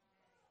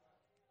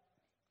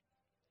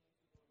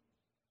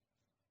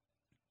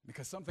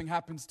 Because something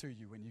happens to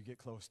you when you get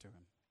close to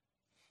him.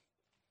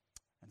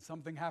 And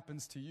something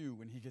happens to you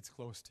when he gets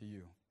close to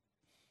you.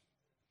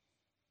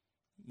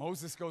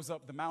 Moses goes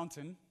up the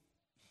mountain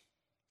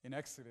in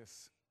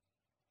Exodus.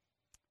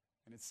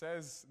 And it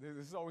says, this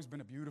has always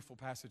been a beautiful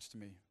passage to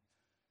me.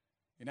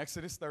 In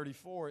Exodus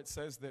 34, it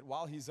says that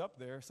while he's up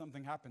there,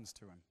 something happens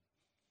to him.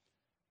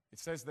 It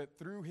says that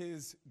through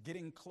his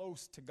getting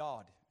close to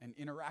God and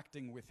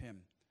interacting with him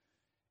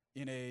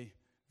in a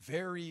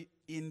very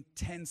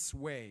intense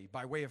way,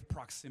 by way of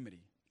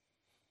proximity,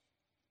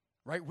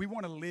 right? We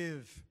want to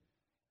live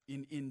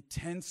in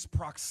intense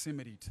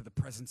proximity to the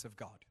presence of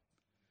God.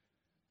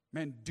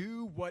 Man,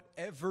 do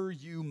whatever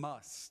you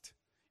must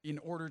in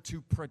order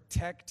to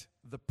protect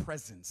the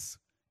presence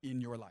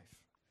in your life.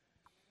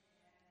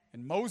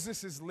 And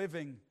Moses is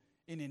living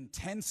in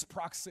intense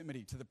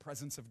proximity to the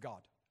presence of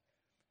God.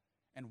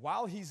 And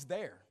while he's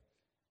there,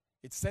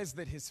 it says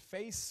that his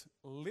face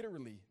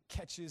literally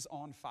catches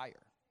on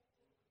fire.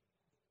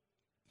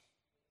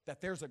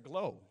 That there's a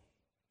glow,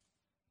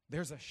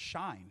 there's a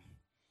shine,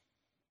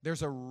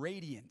 there's a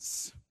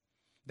radiance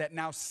that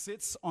now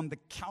sits on the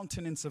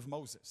countenance of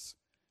Moses.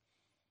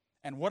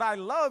 And what I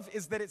love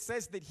is that it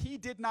says that he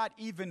did not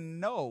even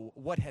know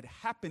what had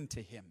happened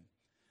to him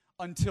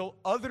until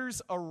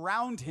others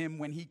around him,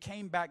 when he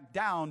came back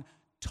down,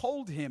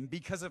 told him,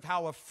 because of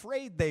how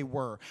afraid they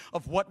were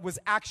of what was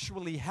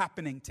actually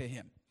happening to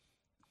him.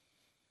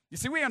 You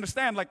see, we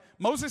understand, like,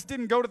 Moses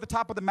didn't go to the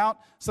top of the mount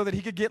so that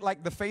he could get,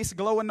 like, the face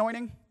glow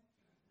anointing.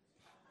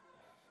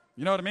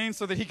 You know what I mean?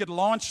 So that he could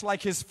launch,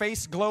 like, his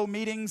face glow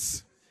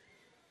meetings.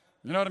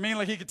 You know what I mean?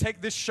 Like, he could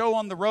take this show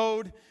on the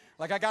road.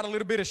 Like, I got a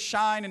little bit of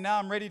shine and now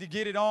I'm ready to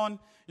get it on. You know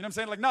what I'm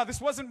saying? Like, no,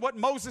 this wasn't what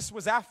Moses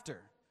was after.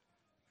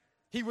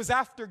 He was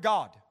after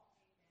God.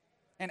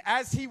 And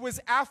as he was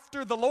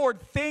after the Lord,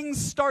 things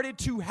started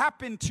to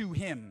happen to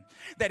him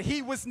that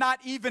he was not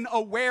even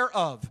aware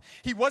of.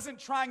 He wasn't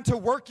trying to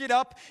work it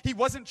up. He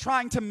wasn't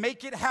trying to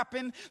make it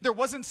happen. There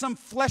wasn't some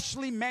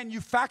fleshly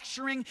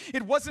manufacturing.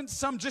 It wasn't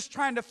some just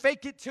trying to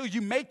fake it till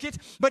you make it.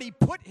 But he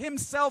put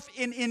himself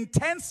in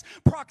intense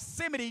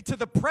proximity to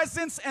the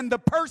presence and the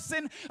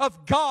person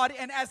of God.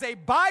 And as a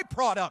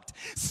byproduct,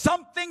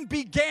 something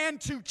began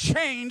to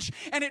change,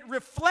 and it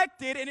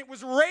reflected and it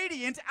was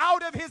radiant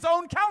out of his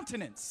own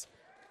countenance.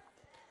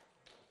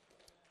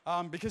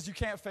 Because you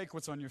can't fake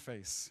what's on your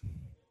face.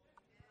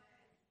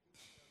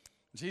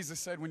 Jesus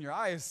said, when your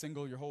eye is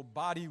single, your whole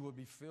body will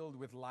be filled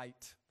with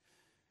light.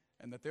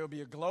 And that there'll be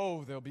a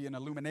glow, there'll be an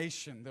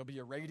illumination, there'll be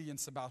a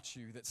radiance about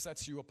you that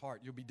sets you apart.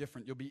 You'll be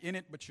different. You'll be in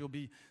it, but you'll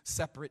be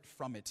separate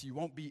from it. You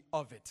won't be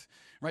of it,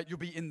 right? You'll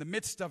be in the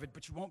midst of it,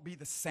 but you won't be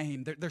the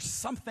same. There's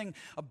something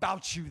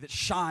about you that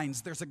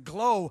shines. There's a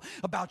glow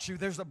about you.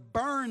 There's a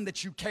burn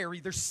that you carry.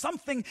 There's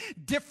something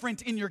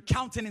different in your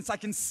countenance. I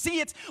can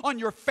see it on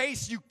your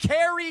face. You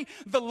carry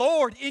the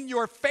Lord in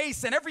your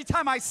face, and every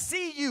time I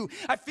see you,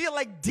 I feel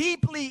like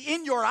deeply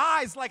in your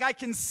eyes, like I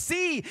can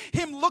see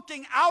Him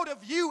looking out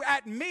of you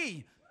at me.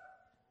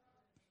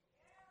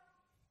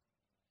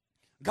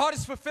 God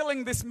is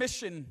fulfilling this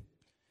mission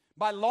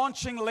by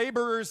launching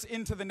laborers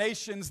into the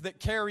nations that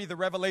carry the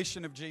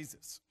revelation of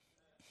Jesus,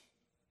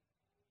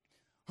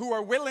 who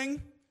are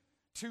willing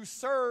to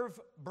serve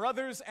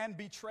brothers and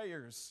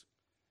betrayers,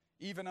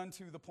 even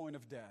unto the point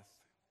of death.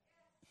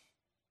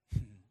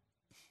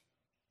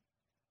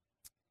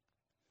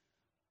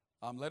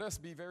 Let us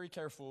be very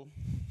careful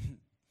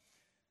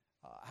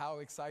how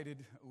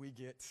excited we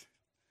get,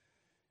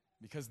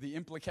 because the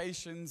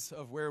implications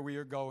of where we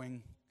are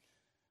going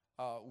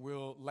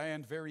will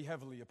land very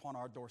heavily upon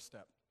our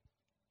doorstep.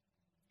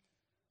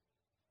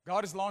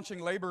 God is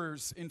launching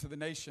laborers into the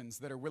nations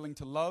that are willing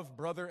to love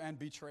brother and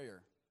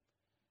betrayer,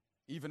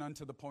 even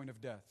unto the point of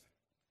death.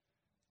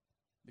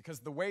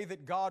 Because the way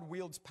that God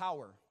wields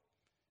power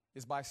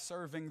is by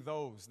serving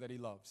those that He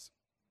loves,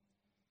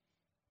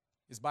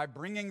 is by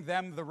bringing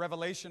them the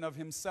revelation of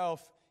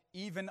Himself,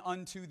 even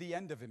unto the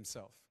end of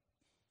Himself.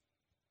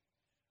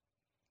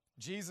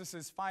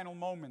 Jesus' final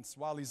moments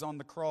while He's on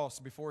the cross,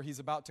 before He's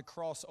about to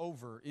cross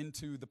over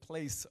into the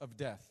place of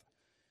death.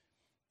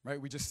 Right?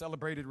 We just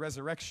celebrated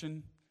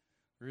resurrection.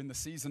 We're in the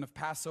season of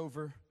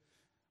Passover.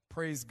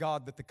 Praise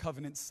God that the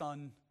covenant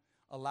Son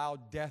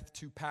allowed death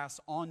to pass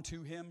on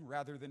to Him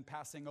rather than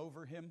passing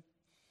over Him.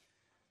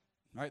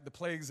 Right? The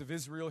plagues of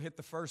Israel hit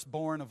the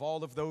firstborn of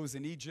all of those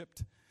in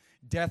Egypt.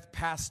 Death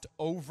passed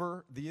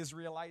over the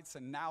Israelites,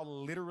 and now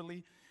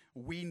literally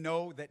we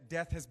know that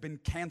death has been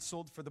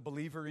canceled for the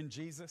believer in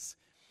Jesus,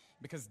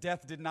 because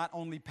death did not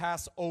only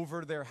pass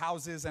over their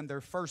houses and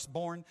their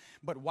firstborn,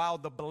 but while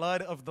the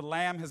blood of the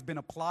Lamb has been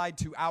applied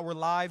to our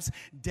lives,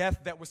 death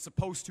that was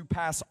supposed to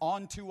pass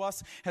on to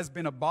us has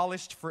been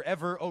abolished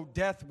forever. Oh,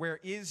 death, where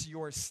is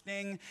your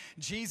sting?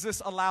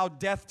 Jesus allowed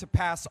death to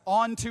pass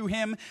on to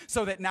Him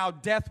so that now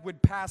death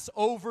would pass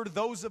over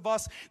those of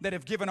us that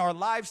have given our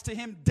lives to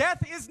Him.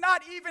 Death is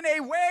not even a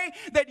way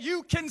that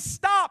you can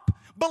stop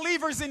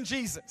believers in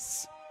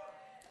Jesus.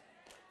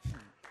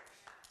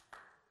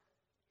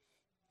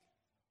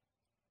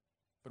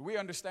 But we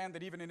understand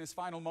that even in His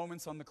final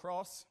moments on the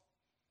cross,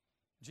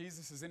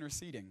 Jesus is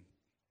interceding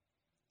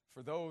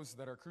for those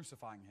that are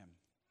crucifying Him,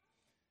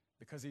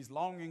 because He's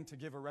longing to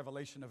give a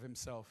revelation of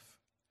Himself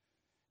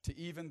to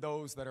even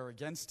those that are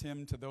against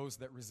Him, to those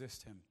that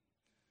resist Him.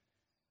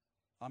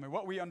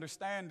 What we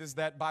understand is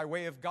that by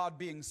way of God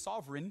being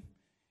sovereign,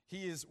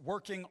 He is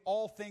working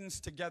all things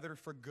together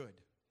for good.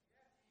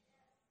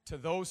 To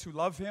those who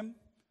love Him,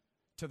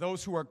 to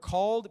those who are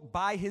called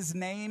by His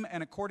name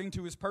and according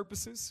to His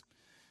purposes.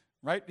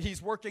 Right?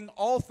 He's working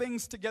all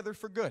things together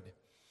for good.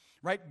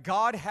 Right?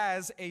 God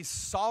has a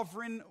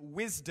sovereign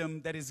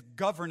wisdom that is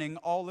governing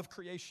all of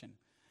creation.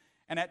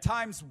 And at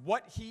times,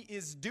 what He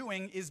is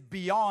doing is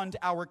beyond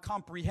our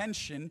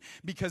comprehension,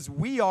 because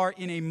we are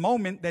in a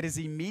moment that is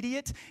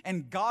immediate,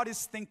 and God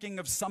is thinking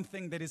of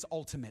something that is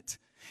ultimate.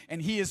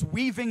 And He is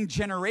weaving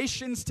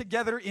generations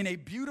together in a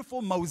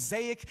beautiful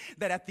mosaic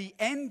that at the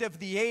end of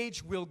the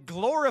age will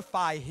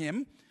glorify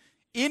Him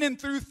in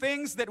and through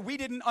things that we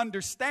didn't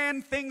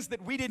understand, things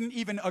that we didn't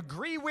even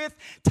agree with,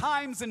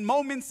 times and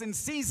moments and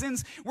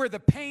seasons where the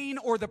pain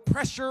or the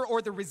pressure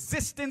or the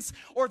resistance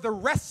or the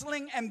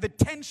wrestling and the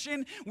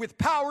tension with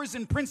powers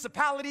and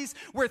principalities,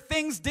 where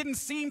things didn't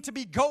seem to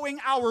be going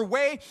our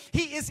way.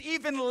 He is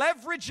even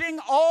leveraging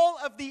all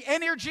of the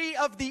energy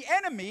of the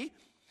enemy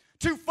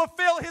to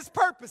fulfill His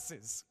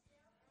purposes.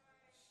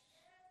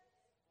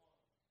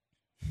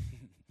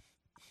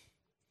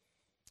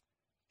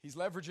 He's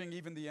leveraging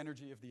even the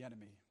energy of the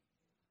enemy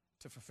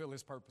to fulfill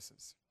His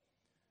purposes.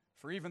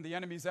 For even the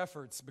enemy's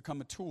efforts become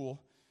a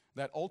tool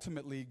that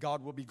ultimately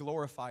God will be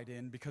glorified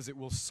in, because it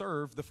will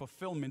serve the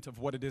fulfillment of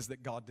what it is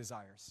that God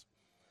desires.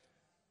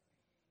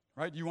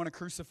 Right? You want to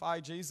crucify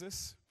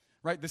Jesus?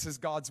 Right? This is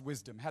God's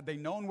wisdom. Had they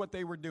known what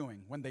they were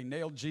doing when they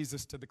nailed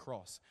Jesus to the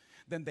cross,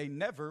 then they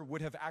never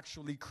would have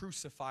actually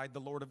crucified the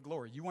Lord of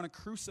glory. You want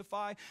to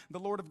crucify the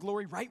Lord of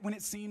glory right when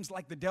it seems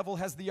like the devil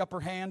has the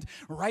upper hand,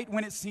 right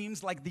when it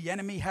seems like the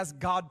enemy has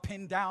God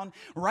pinned down,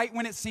 right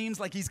when it seems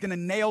like he's going to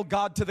nail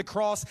God to the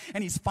cross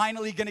and he's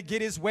finally going to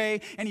get his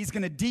way and he's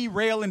going to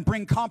derail and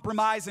bring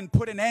compromise and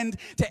put an end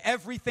to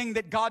everything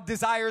that God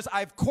desires.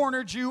 I've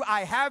cornered you.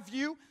 I have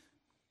you.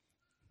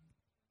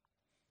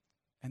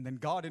 And then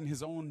God, in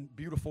His own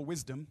beautiful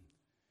wisdom,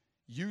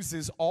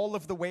 uses all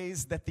of the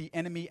ways that the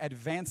enemy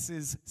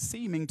advances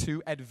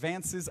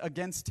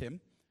against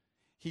Him.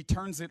 He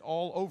turns it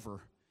all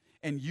over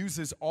and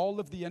uses all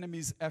of the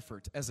enemy's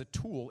effort as a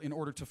tool in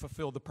order to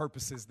fulfill the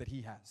purposes that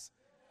He has.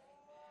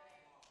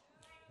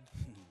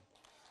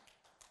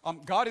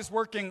 God is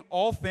working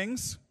all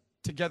things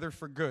together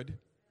for good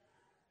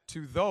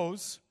to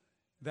those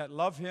that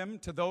love him,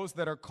 to those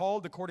that are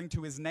called according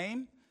to his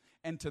name,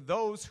 and to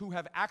those who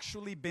have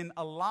actually been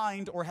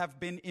aligned or have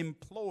been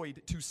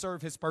employed to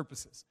serve his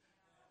purposes.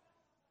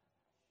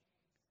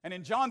 And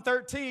in John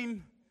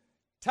 13,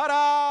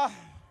 ta-da!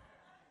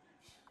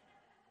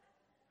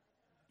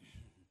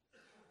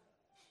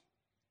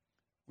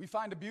 We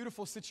find a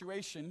beautiful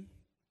situation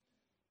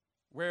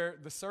where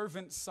the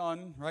servant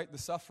son, right, the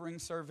suffering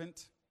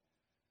servant,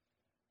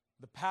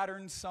 the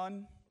patterned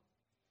son,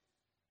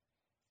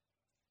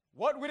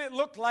 what would it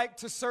look like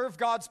to serve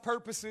God's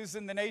purposes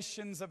in the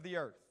nations of the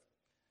earth?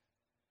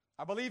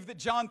 I believe that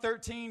John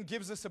 13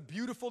 gives us a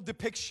beautiful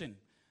depiction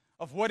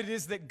of what it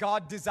is that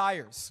God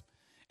desires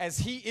as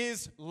he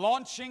is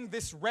launching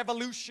this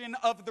revolution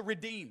of the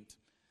redeemed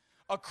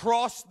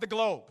across the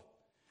globe,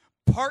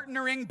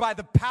 partnering by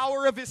the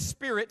power of his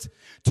Spirit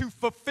to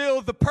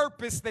fulfill the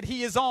purpose that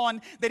he is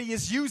on, that he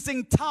is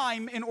using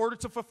time in order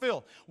to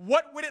fulfill.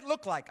 What would it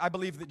look like? I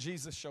believe that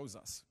Jesus shows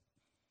us.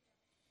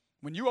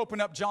 When you open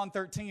up John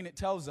 13, it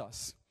tells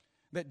us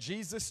that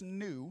Jesus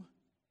knew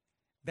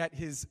that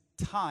his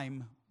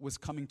time was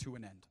coming to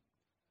an end.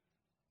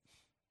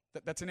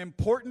 That's an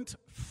important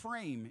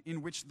frame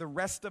in which the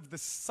rest of the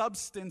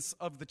substance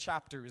of the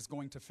chapter is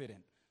going to fit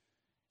in.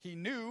 He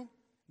knew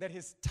that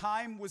his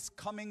time was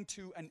coming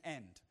to an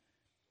end.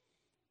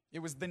 It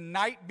was the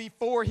night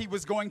before he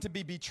was going to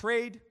be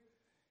betrayed.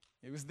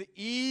 It was the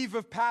eve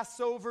of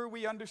Passover,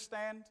 we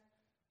understand.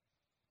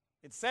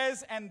 It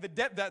says, and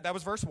that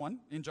was verse 1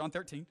 in John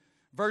 13.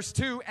 Verse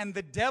 2, and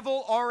the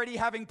devil already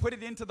having put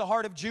it into the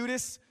heart of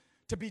Judas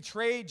to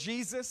betray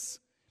Jesus.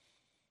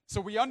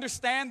 So we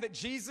understand that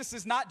Jesus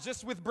is not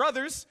just with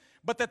brothers,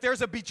 but that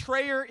there's a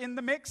betrayer in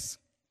the mix.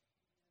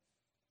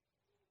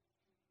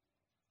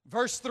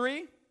 Verse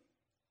 3,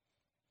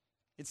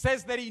 it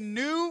says that he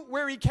knew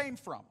where he came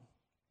from.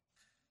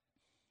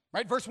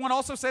 Right? Verse 1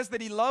 also says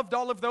that he loved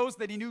all of those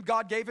that he knew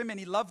God gave him, and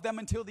he loved them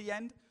until the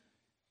end.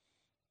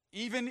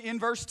 Even in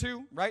verse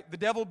 2, right? The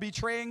devil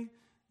betraying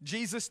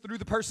Jesus through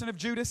the person of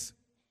Judas.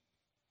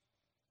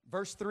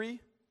 Verse 3,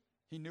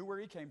 he knew where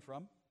he came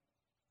from.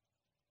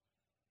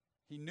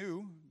 He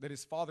knew that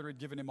his Father had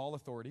given him all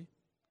authority.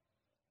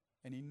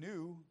 And he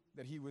knew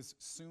that he was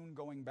soon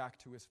going back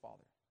to his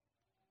Father.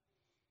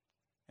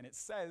 And it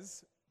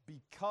says,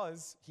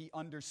 because he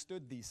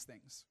understood these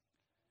things,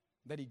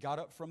 that he got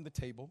up from the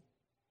table,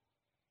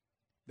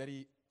 that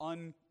he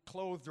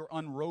unclothed or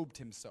unrobed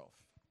himself,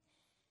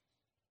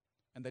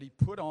 and that he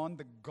put on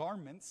the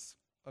garments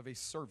of a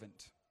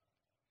servant.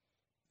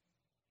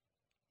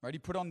 Right? He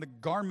put on the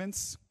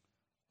garments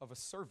of a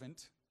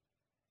servant,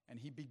 and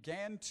he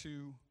began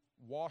to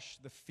wash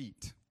the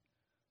feet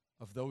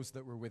of those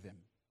that were with him.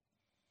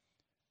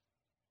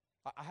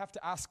 I have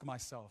to ask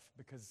myself,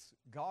 because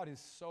God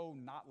is so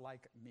not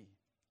like me.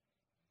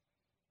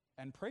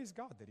 And praise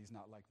God that he's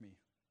not like me.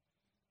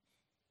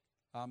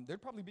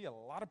 There'd probably be a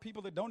lot of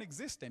people that don't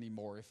exist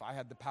anymore if I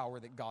had the power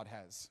that God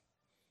has.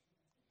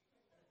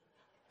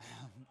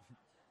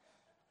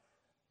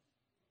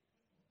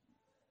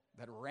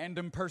 That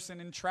random person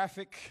in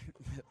traffic.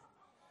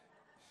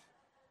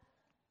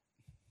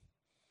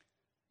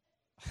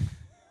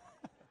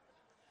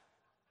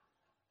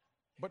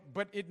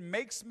 But it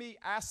makes me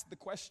ask the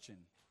question,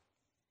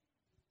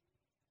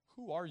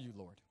 who are you,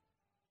 Lord?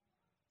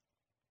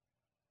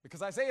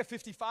 Because Isaiah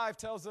 55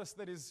 tells us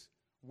that his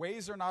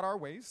ways are not our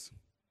ways,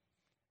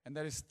 and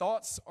that his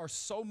thoughts are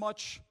so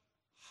much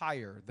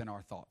higher than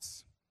our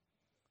thoughts.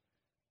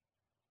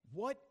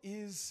 What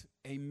is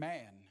a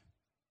man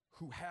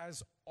who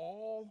has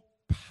all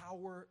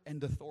power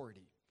and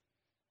authority?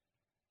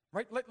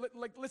 Right?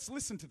 Let's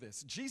listen to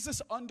this.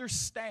 Jesus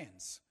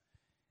understands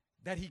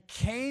that he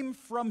came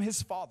from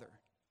his Father.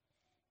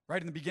 Right?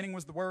 In the beginning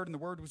was the Word, and the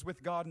Word was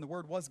with God, and the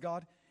Word was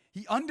God.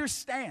 He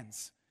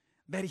understands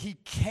that he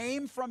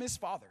came from his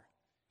Father,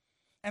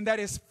 and that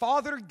his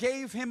Father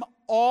gave him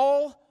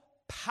all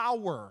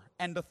power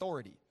and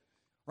authority.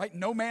 Right?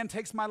 No man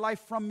takes my life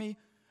from me.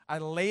 I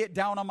lay it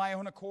down on my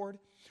own accord.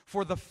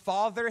 For the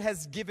Father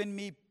has given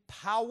me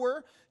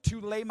power to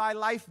lay my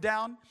life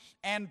down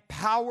and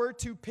power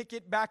to pick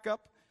it back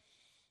up.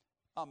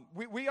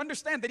 We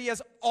understand that he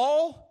has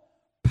all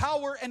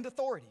power and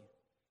authority.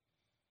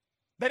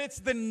 That it's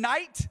the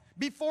night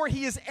before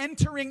he is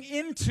entering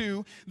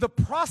into the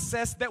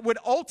process that would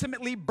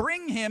ultimately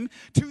bring him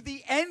to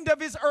the end of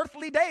his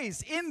earthly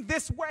days in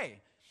this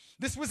way.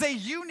 This was a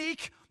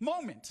unique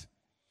moment.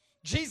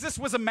 Jesus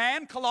was a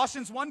man,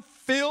 Colossians 1,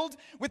 filled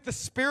with the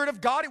Spirit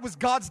of God. It was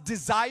God's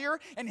desire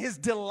and his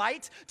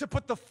delight to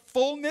put the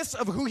fullness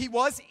of who he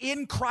was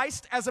in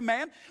Christ as a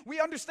man. We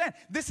understand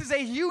this is a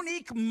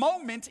unique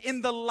moment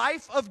in the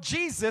life of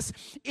Jesus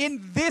in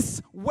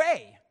this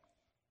way.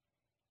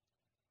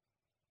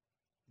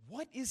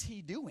 What is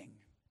he doing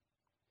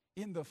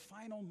in the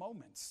final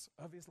moments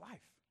of his life?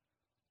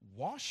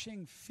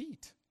 Washing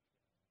feet.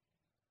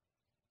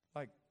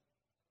 Like,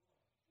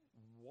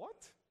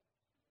 what?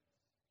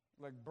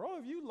 Like, bro,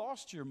 have you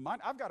lost your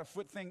mind? I've got a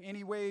foot thing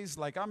anyways.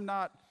 Like, I'm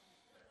not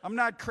I'm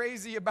not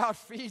crazy about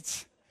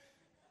feet.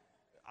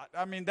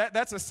 I mean,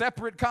 that's a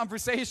separate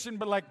conversation,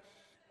 but like,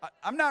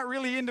 I'm not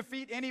really into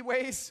feet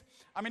anyways.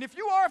 I mean, if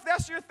you are, if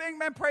that's your thing,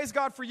 man, praise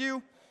God for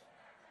you.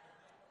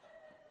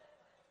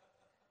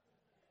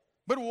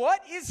 But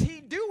what is he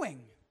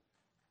doing?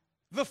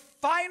 The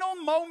final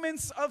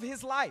moments of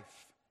his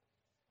life.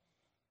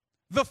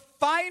 The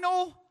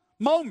final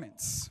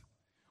moments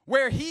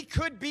where he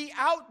could be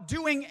out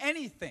doing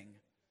anything.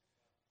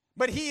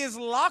 But he is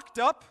locked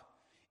up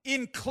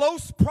in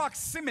close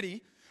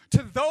proximity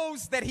to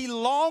those that he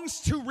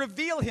longs to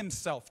reveal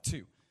himself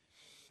to.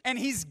 And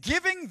he's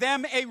giving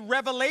them a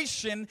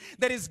revelation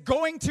that is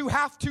going to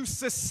have to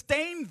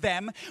sustain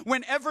them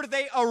whenever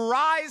they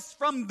arise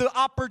from the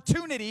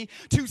opportunity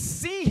to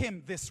see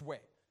him this way.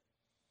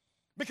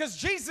 Because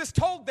Jesus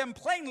told them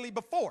plainly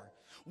before,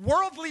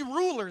 worldly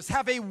rulers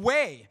have a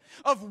way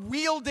of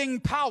wielding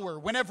power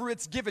whenever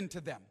it's given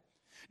to them.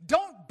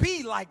 Don't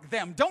be like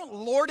them. Don't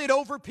lord it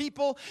over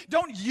people.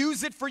 Don't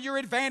use it for your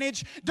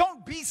advantage.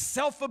 Don't be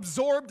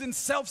self-absorbed and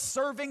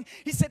self-serving.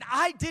 He said,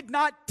 I did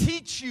not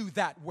teach you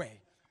that way.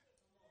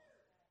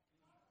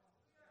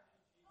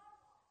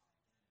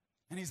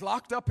 And he's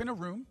locked up in a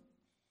room.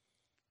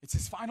 It's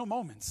his final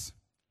moments.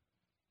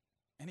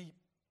 And he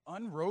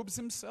unrobes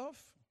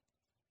himself.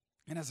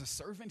 And as a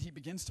servant, he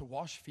begins to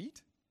wash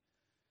feet.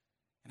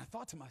 And I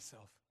thought to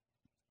myself,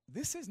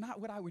 this is not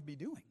what I would be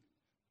doing.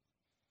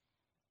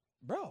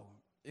 Bro,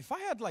 if I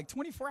had like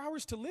 24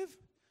 hours to live,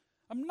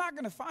 I'm not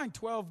going to find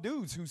 12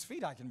 dudes whose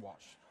feet I can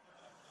wash.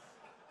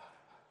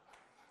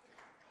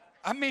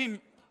 I mean,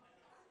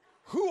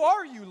 who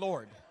are you,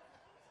 Lord?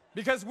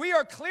 Because we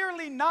are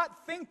clearly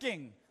not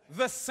thinking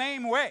the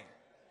same way.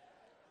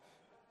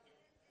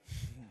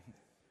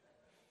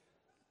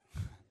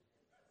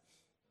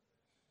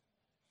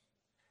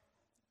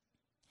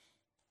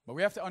 But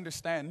we have to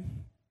understand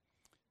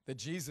that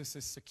Jesus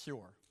is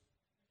secure.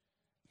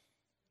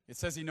 It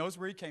says he knows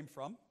where he came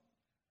from.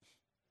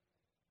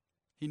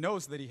 He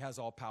knows that he has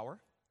all power.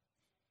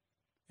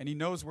 And he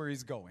knows where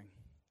he's going.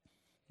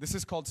 This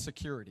is called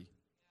security.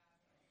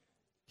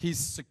 He's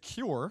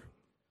secure,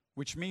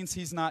 which means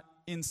he's not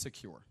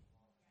insecure.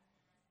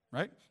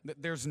 Right?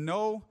 There's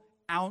no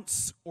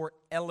ounce or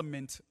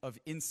element of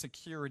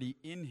insecurity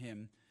in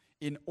him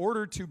in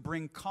order to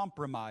bring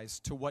compromise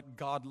to what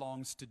God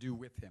longs to do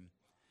with him.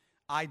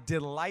 I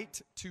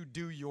delight to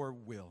do your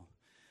will.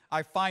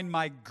 I find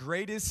my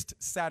greatest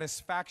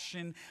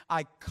satisfaction.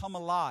 I come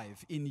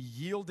alive in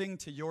yielding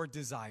to your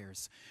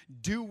desires.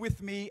 Do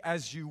with me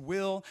as you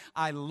will.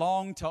 I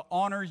long to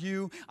honor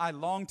you. I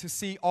long to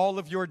see all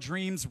of your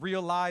dreams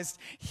realized.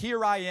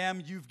 Here I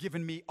am. You've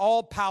given me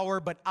all power,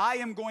 but I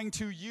am going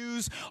to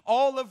use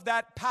all of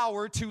that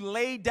power to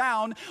lay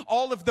down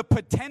all of the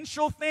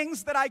potential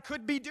things that I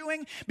could be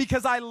doing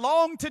because I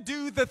long to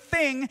do the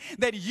thing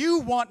that you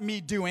want me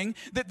doing.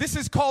 That this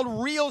is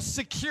called real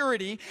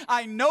security.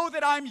 I know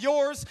that I'm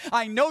yours.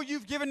 I know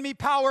you've given me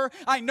power.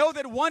 I know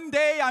that one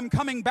day I'm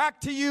coming back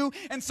to you.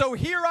 And so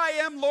here I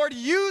am, Lord,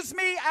 use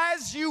me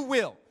as you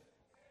will.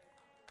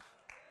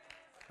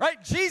 Right?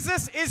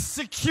 Jesus is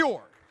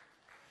secure,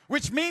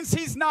 which means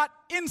he's not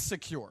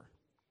insecure.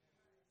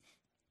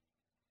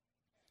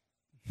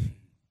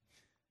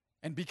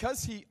 And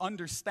because he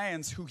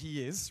understands who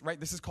he is, right?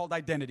 This is called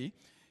identity.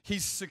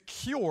 He's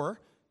secure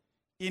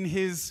in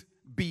his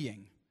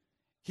being.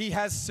 He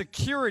has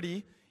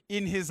security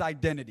in his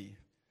identity.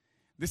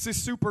 This is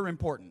super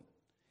important.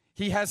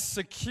 He has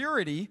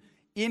security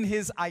in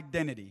his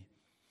identity.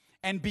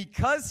 And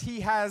because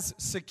he has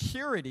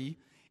security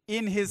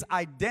in his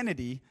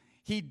identity,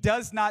 he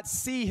does not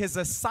see his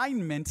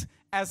assignment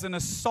as an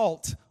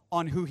assault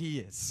on who he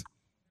is.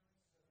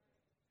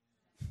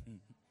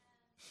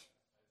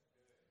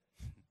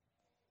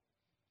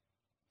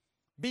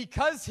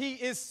 Because he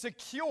is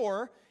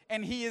secure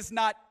and he is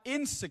not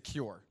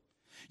insecure.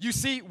 You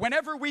see,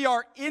 whenever we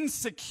are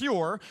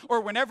insecure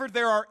or whenever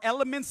there are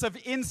elements of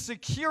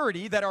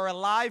insecurity that are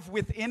alive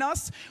within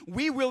us,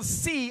 we will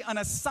see an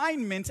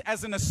assignment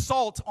as an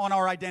assault on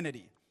our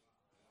identity.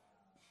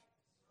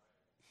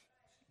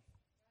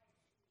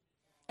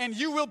 And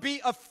you will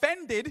be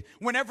offended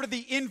whenever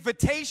the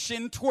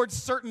invitation towards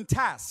certain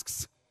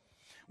tasks.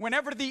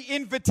 Whenever the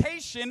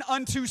invitation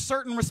unto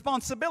certain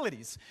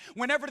responsibilities,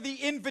 whenever the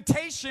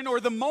invitation or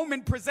the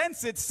moment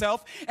presents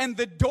itself and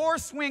the door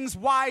swings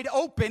wide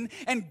open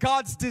and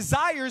God's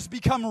desires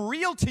become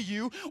real to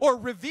you or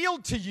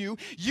revealed to you,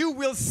 you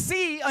will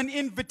see an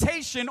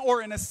invitation or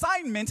an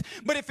assignment,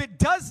 but if it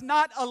does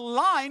not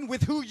align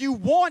with who you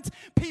want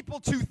people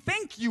to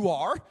think you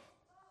are,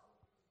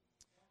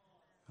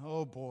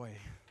 oh boy.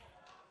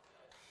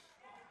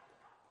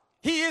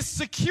 He is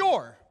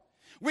secure.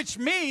 Which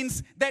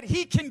means that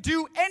he can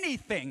do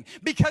anything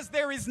because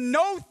there is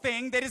no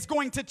thing that is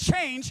going to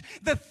change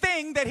the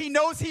thing that he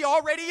knows he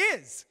already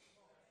is.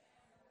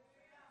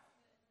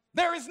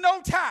 There is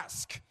no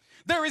task.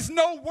 There is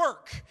no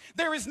work.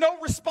 There is no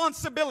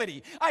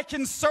responsibility. I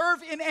can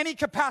serve in any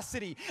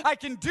capacity. I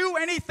can do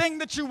anything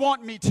that you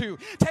want me to.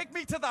 Take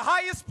me to the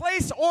highest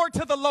place or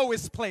to the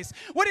lowest place.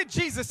 What did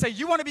Jesus say?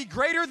 You want to be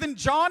greater than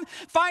John?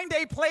 Find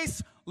a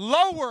place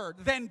lower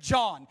than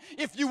John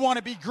if you want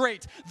to be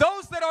great.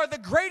 Those that are the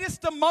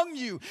greatest among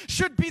you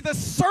should be the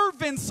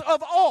servants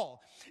of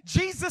all.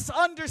 Jesus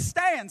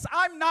understands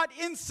I'm not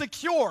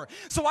insecure,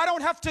 so I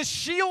don't have to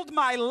shield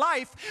my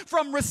life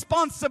from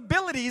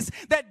responsibilities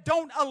that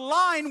don't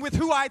align with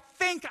who I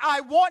think I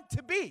want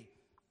to be.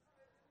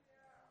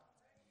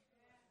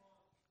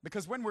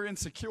 Because when we're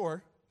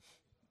insecure,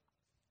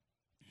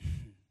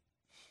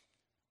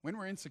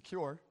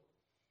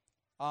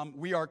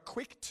 we are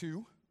quick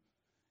to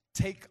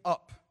take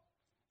up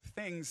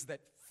things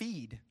that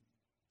feed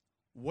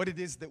what it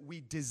is that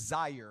we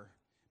desire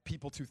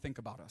people to think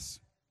about us.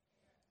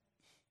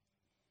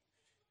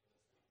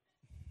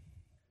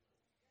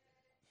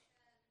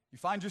 You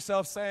find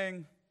yourself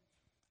saying,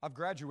 I've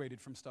graduated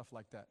from stuff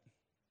like that.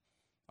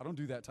 I don't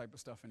do that type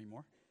of stuff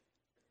anymore.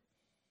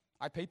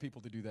 I pay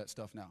people to do that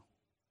stuff now.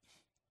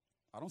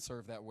 I don't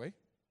serve that way.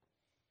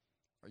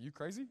 Are you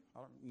crazy?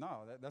 No,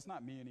 that's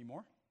not me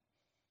anymore.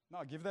 No,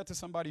 give that to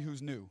somebody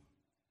who's new.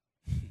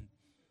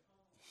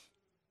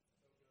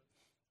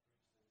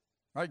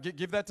 Right?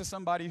 Give that to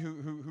somebody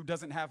who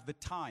doesn't have the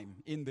time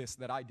in this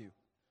that I do.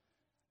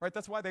 Right?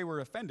 That's why they were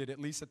offended, at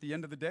least at the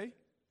end of the day.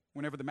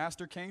 Whenever the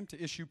master came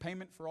to issue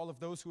payment for all of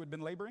those who had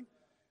been laboring,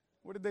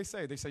 what did they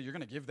say? They say, you're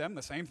going to give them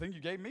the same thing you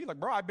gave me? Like,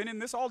 bro, I've been in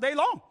this all day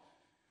long.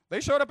 They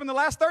showed up in the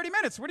last 30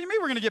 minutes. What do you mean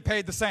we're going to get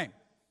paid the same?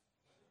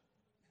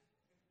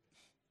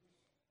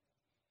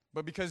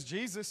 But because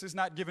Jesus is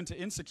not given to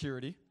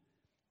insecurity,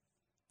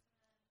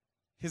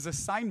 his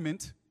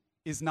assignment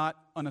is not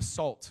an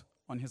assault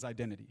on his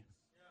identity.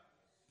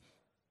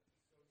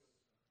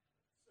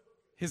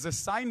 His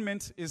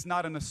assignment is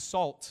not an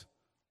assault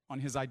on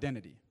his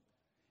identity.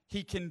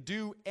 He can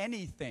do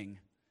anything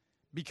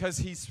because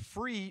he's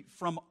free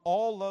from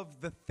all of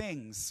the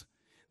things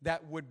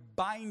that would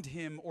bind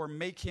him or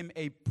make him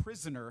a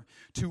prisoner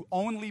to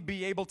only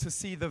be able to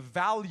see the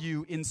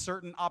value in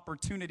certain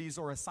opportunities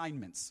or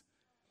assignments.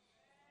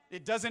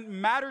 It doesn't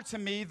matter to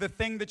me the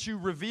thing that you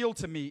reveal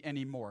to me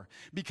anymore,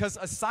 because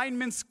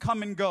assignments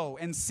come and go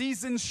and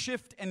seasons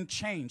shift and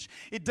change.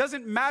 It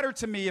doesn't matter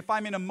to me if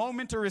I'm in a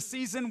moment or a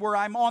season where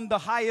I'm on the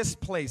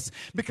highest place,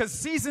 because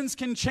seasons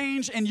can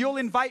change and you'll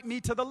invite me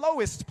to the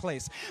lowest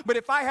place. But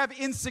if I have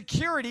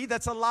insecurity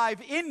that's alive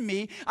in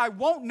me, I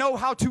won't know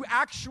how to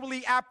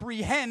actually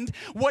apprehend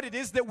what it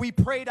is that we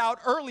prayed out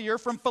earlier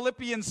from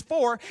Philippians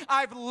 4.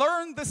 I've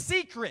learned the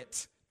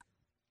secret.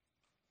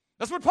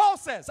 That's what Paul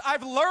says.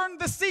 I've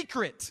learned the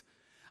secret.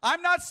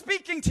 I'm not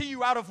speaking to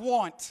you out of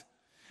want,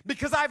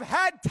 because I've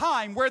had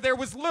time where there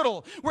was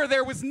little, where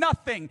there was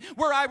nothing,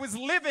 where I was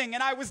living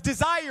and I was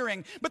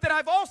desiring. But then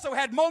I've also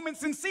had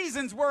moments and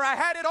seasons where I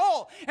had it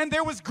all and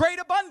there was great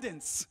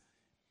abundance.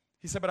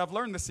 He said, but I've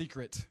learned the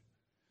secret.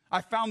 I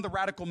found the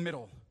radical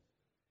middle.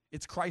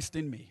 It's Christ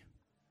in me.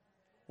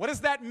 What does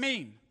that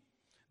mean?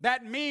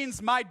 That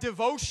means my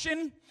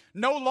devotion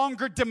no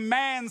longer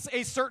demands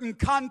a certain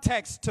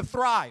context to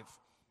thrive.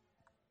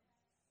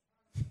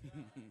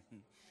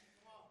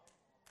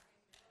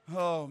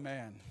 Oh,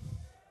 man.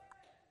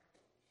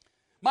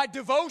 My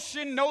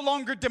devotion no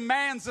longer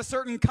demands a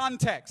certain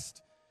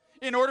context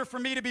in order for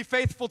me to be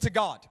faithful to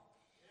God.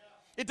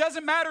 It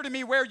doesn't matter to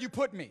me where you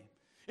put me.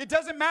 It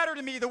doesn't matter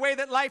to me the way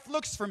that life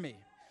looks for me.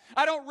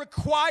 I don't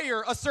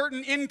require a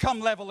certain income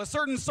level, a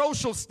certain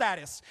social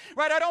status,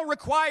 right? I don't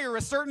require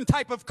a certain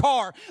type of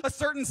car, a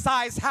certain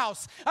size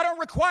house. I don't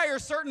require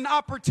certain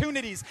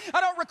opportunities. I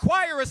don't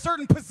require a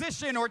certain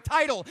position or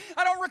title.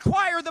 I don't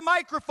require the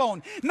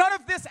microphone. None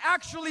of this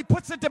actually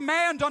puts a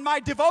demand on my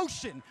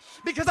devotion,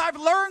 because I've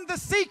learned the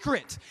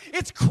secret.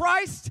 It's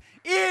Christ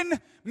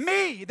in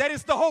me that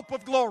is the hope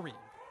of glory.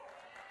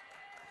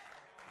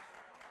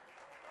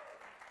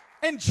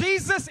 And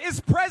Jesus is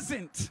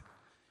present.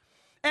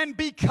 And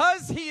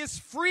because he is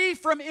free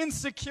from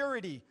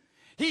insecurity,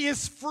 he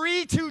is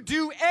free to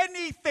do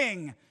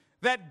anything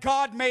that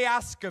God may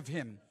ask of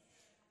him.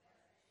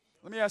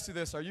 Let me ask you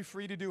this. Are you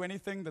free to do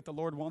anything that the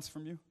Lord wants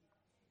from you?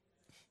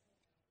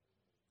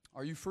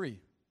 Are you free?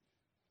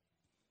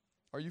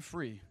 Are you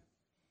free?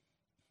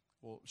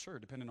 Well, sure,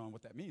 depending on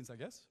what that means, I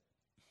guess.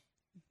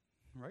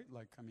 Right?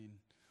 Like,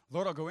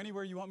 Lord, I'll go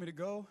anywhere you want me to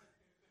go.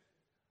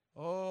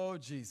 Oh,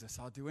 Jesus,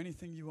 I'll do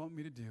anything you want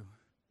me to do.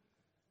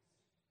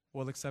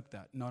 Well, accept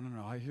that. No.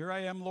 Here I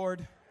am,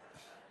 Lord.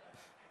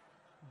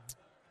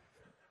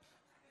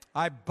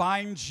 I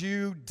bind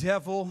you,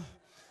 devil.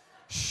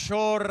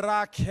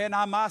 Shora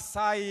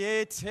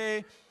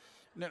kenamasayete.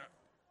 No.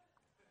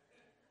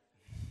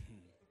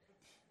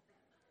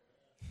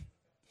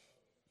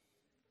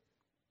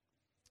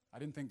 I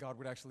didn't think God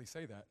would actually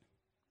say that.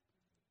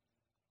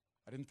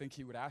 I didn't think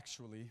he would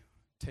actually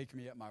take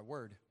me at my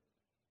word.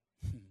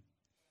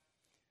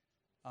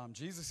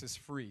 Jesus is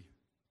free.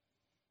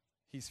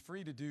 He's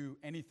free to do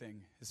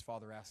anything his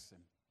Father asks him,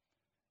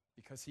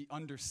 because he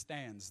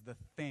understands the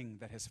thing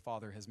that his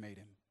Father has made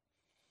him.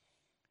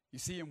 You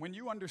see, and when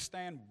you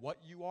understand what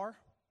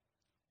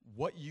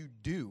you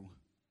do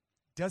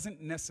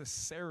doesn't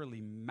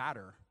necessarily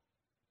matter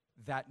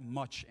that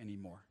much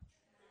anymore.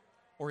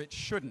 Or it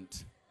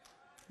shouldn't.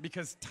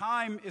 Because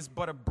time is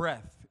but a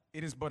breath.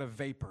 It is but a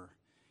vapor.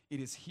 It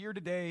is here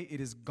today. It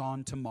is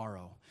gone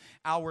tomorrow.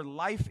 Our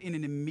life in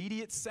an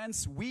immediate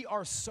sense, we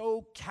are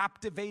so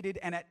captivated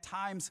and at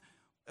times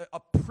a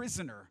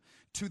prisoner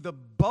to the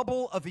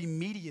bubble of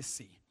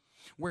immediacy,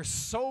 where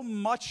so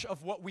much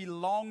of what we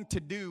long to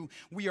do,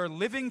 we are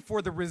living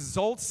for the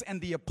results and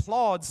the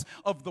applause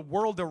of the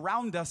world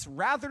around us,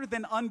 rather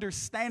than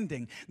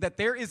understanding that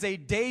there is a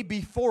day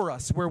before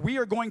us where we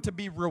are going to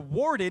be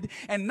rewarded,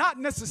 and not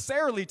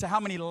necessarily to how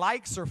many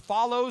likes or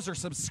follows or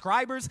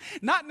subscribers,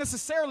 not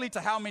necessarily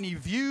to how many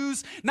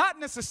views, not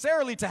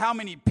necessarily to how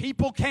many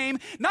people came,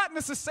 not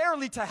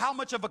necessarily to how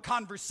much of a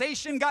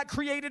conversation got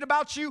created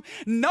about you.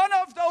 None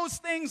of those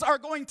things are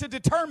going to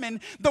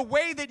determine the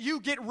way that you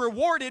get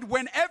rewarded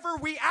whenever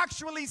we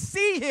actually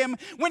see him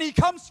when he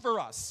comes for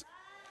us.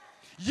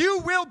 You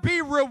will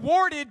be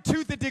rewarded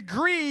to the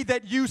degree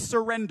that you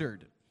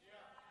surrendered.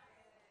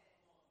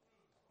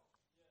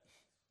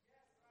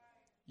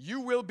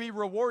 You will be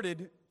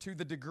rewarded to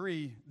the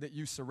degree that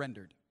you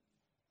surrendered.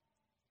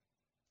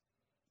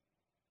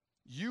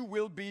 You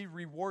will be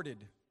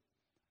rewarded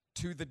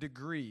to the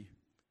degree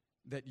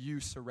that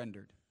you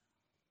surrendered.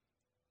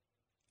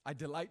 I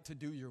delight to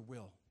do your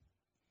will.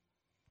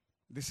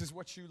 This is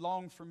what you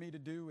long for me to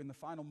do in the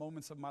final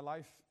moments of my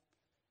life.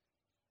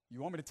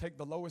 You want me to take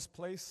the lowest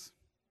place?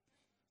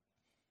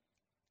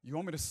 You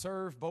want me to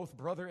serve both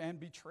brother and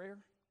betrayer?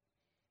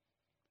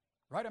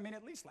 Right? I mean,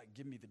 at least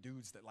give me the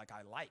dudes that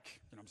I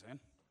like. You know what I'm saying?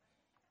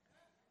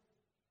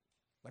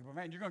 But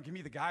man, you're going to give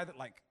me the guy that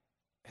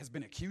has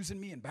been accusing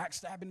me and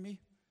backstabbing me?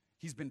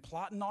 He's been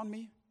plotting on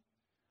me?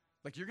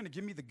 You're going to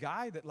give me the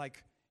guy that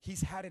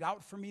he's had it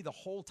out for me the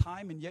whole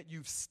time, and yet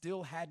you've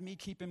still had me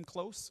keep him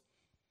close?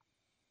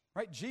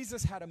 Right?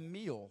 Jesus had a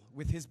meal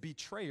with his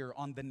betrayer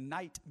on the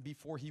night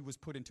before he was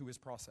put into his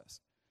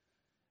process.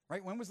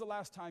 Right? When was the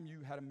last time you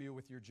had a meal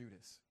with your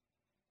Judas?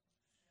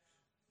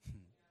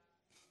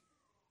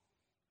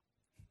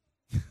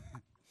 He's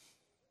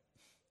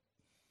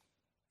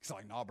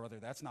like, no, brother,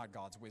 that's not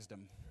God's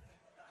wisdom.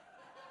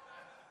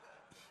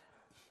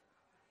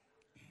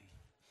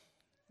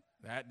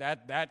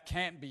 That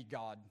can't be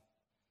God.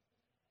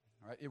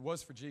 All right? It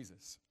was for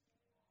Jesus.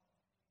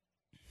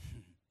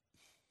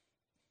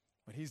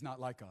 But he's not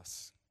like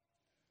us.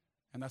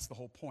 And that's the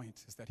whole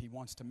point, is that he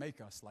wants to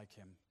make us like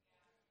him.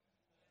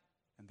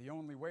 And the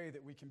only way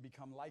that we can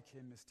become like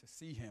him is to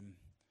see him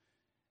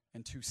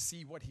and to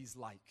see what he's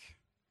like.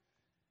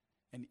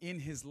 And in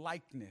his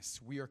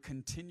likeness, we are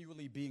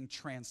continually being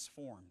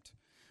transformed.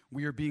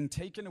 We are being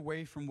taken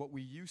away from what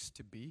we used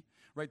to be,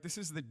 right? This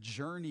is the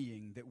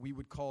journeying that we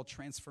would call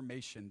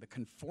transformation, the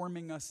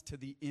conforming us to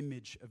the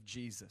image of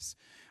Jesus.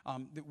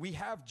 That we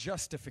have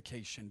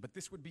justification, but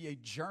this would be a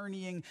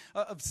journeying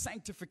of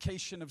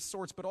sanctification of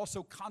sorts, but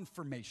also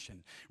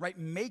confirmation, right?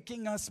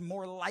 Making us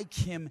more like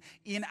him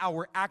in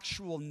our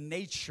actual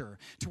nature,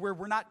 to where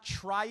we're not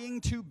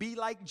trying to be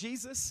like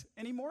Jesus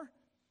anymore,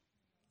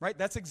 right?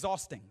 That's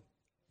exhausting.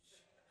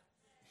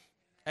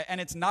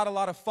 And it's not a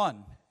lot of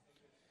fun,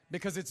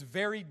 because it's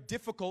very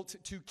difficult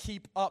to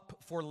keep up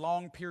for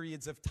long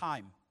periods of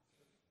time.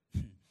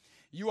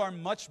 You are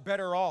much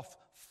better off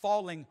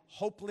falling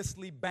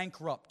hopelessly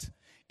bankrupt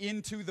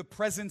into the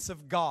presence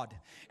of God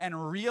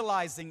and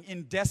realizing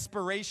in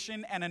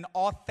desperation and an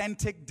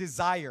authentic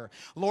desire,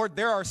 Lord,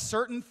 there are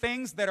certain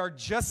things that are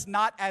just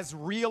not as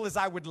real as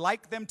I would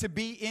like them to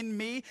be in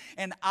me,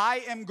 and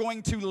I am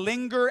going to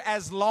linger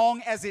as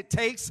long as it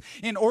takes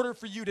in order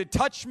for you to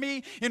touch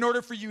me, in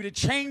order for you to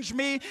change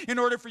me, in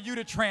order for you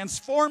to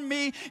transform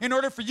me, in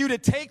order for you to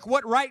take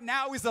what right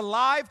now is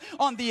alive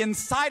on the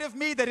inside of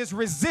me that is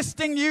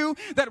resisting you,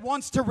 that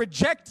wants to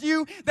reject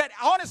you, that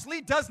honestly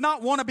does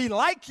not want to be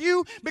like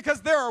you,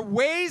 because there are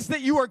ways that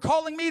you are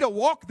calling me to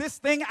walk this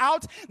thing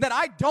out that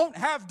I don't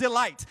have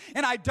delight,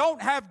 and I don't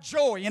have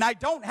joy, and I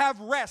don't have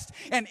rest.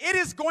 And it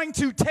is going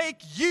to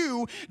take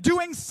you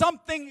doing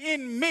something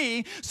in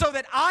me so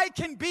that I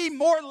can be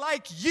more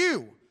like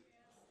you.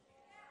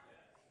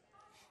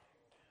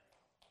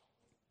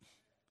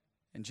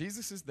 And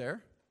Jesus is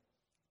there.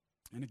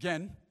 And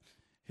again,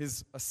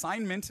 his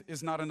assignment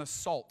is not an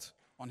assault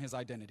on his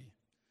identity.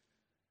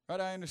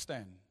 Right? I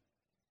understand.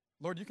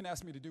 Lord, you can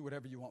ask me to do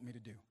whatever you want me to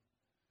do,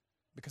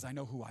 because I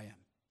know who I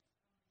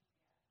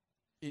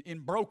am. In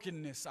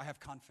brokenness, I have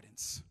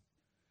confidence.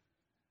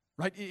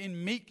 Right?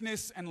 In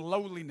meekness and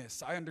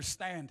lowliness, I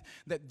understand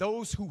that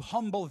those who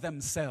humble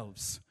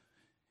themselves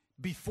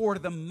before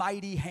the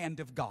mighty hand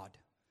of God,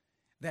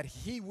 that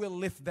he will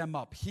lift them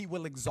up, he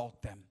will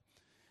exalt them.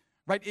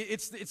 Right?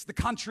 It's the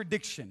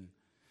contradiction.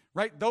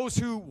 Right? Those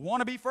who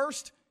want to be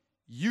first,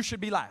 you should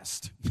be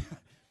last.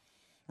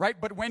 Right?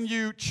 But when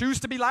you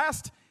choose to be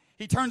last,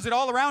 he turns it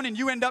all around and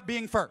you end up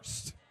being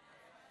first.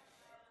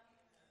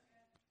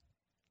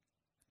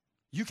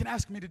 You can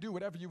ask me to do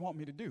whatever you want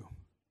me to do,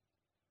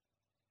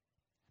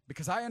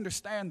 Because I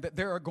understand that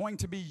there are going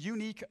to be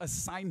unique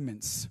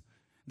assignments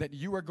that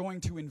you are going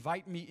to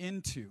invite me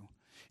into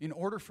in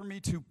order for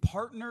me to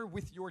partner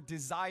with your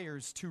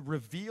desires to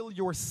reveal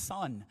your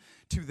Son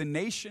to the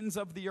nations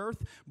of the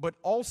earth, but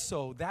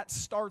also that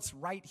starts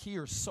right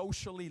here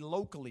socially,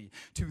 locally,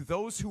 to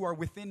those who are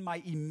within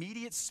my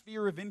immediate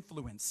sphere of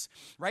influence,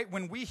 right?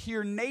 When we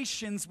hear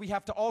nations, we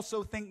have to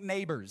also think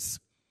neighbors,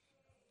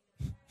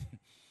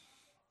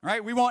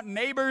 right? We want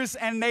neighbors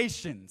and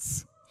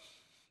nations.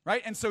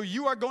 Right? And so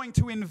you are going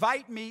to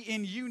invite me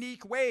in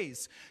unique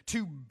ways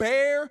to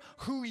bear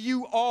who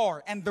you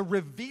are and the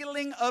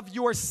revealing of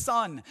your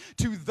Son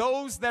to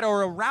those that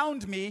are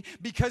around me,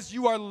 because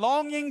you are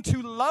longing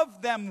to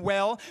love them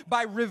well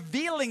by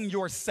revealing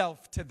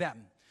yourself to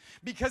them.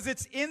 Because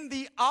it's in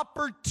the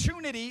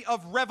opportunity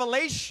of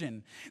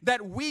revelation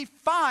that we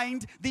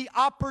find the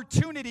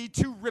opportunity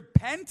to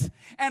repent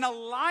and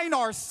align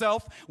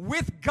ourselves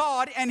with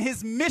God and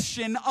His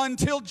mission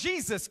until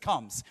Jesus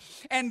comes.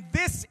 And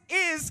this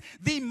is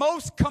the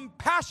most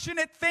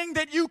compassionate thing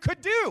that you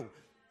could do.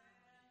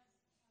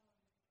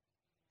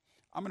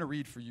 I'm going to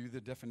read for you the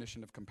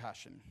definition of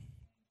compassion.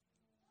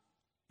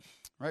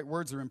 Right?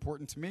 Words are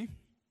important to me.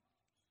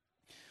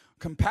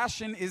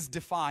 Compassion is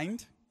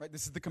defined. Right,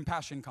 this is the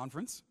Compassion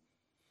Conference.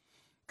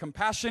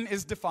 Compassion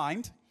is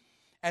defined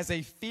as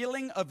a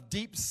feeling of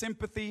deep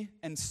sympathy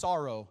and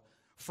sorrow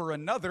for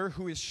another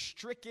who is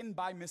stricken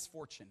by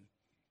misfortune.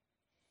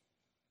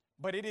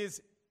 But it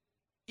is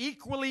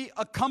equally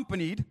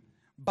accompanied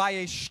by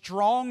a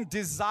strong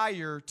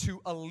desire to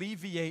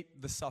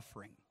alleviate the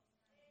suffering.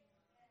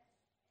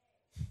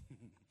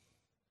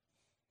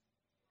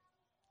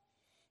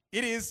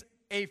 It is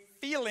a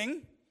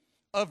feeling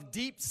of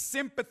deep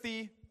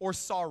sympathy or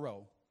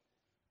sorrow.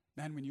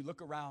 Man, when you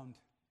look around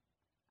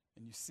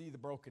and you see the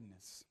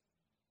brokenness,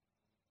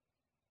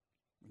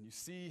 when you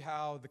see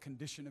how the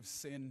condition of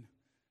sin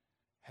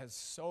has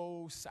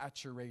so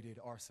saturated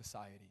our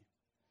society,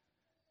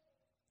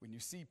 when you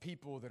see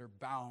people that are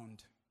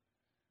bound,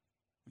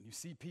 when you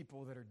see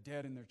people that are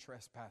dead in their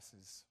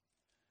trespasses,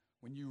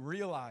 when you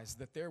realize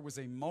that there was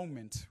a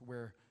moment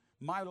where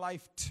my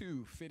life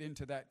too fit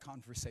into that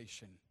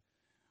conversation,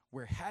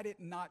 where had it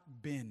not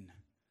been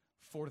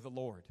for the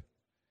Lord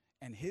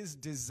and His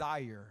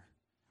desire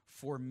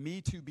for me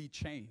to be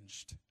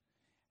changed,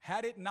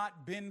 had it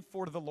not been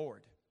for the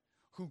Lord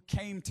who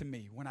came to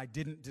me when I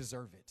didn't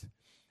deserve it,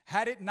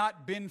 had it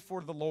not been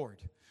for the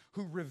Lord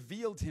who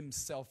revealed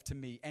Himself to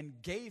me and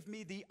gave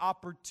me the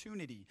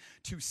opportunity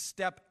to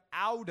step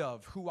out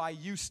of who I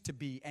used to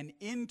be and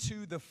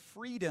into the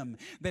freedom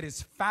that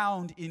is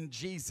found in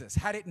Jesus,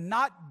 had it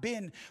not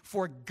been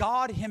for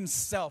God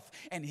Himself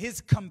and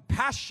His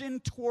compassion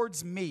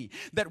towards me,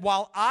 that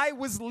while I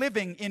was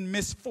living in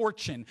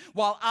misfortune,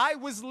 while I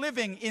was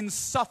living in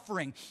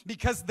suffering,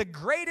 because the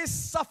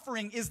greatest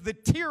suffering is the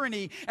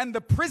tyranny and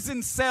the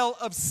prison cell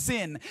of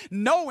sin,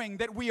 knowing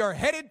that we are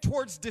headed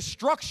towards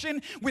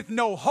destruction with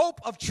no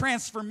hope of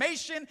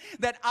transformation,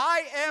 that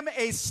I am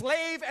a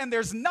slave and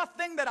there's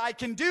nothing that I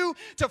can do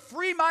to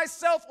free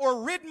myself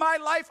or rid my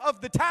life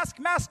of the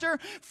taskmaster,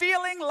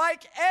 feeling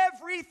like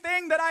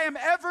everything that I am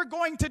ever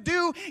going to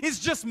do is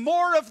just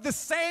more of the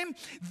same.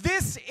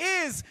 This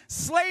is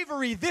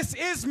slavery. This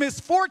is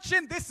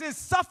misfortune. This is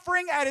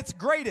suffering at its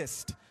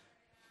greatest.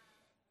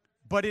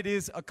 But it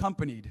is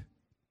accompanied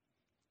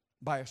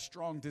by a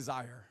strong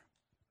desire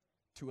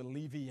to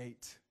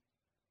alleviate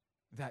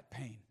that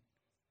pain,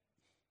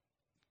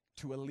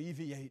 to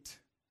alleviate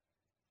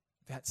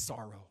that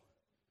sorrow.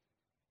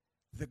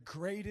 The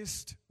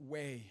greatest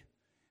way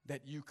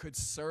that you could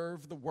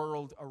serve the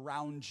world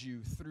around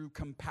you through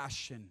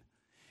compassion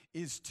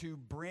is to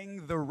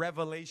bring the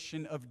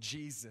revelation of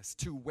Jesus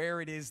to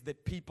where it is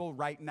that people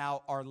right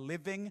now are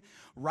living,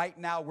 right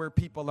now where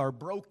people are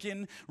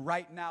broken,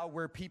 right now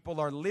where people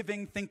are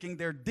living thinking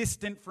they're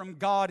distant from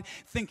God,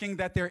 thinking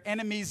that they're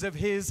enemies of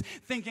His,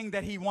 thinking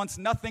that He wants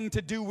nothing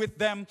to do with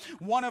them.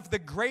 One of the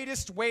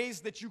greatest ways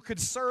that you could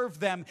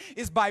serve them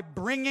is by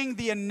bringing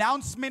the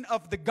announcement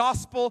of the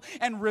gospel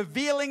and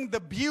revealing the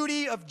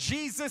beauty of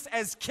Jesus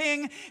as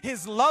King,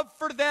 His love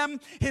for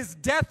them, His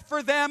death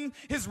for them,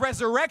 His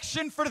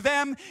resurrection for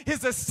them,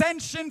 His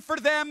ascension for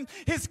them,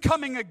 His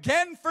coming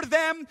again for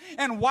them.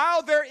 And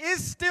while there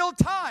is still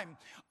time,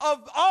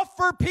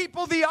 offer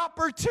people the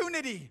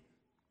opportunity.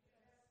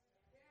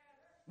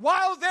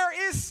 While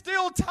there is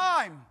still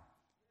time,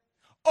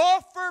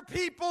 offer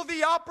people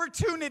the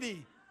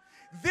opportunity.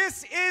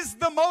 This is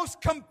the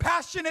most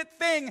compassionate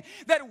thing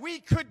that we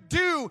could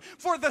do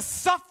for the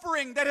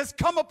suffering that has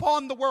come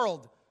upon the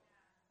world.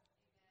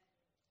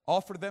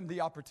 Offer them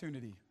the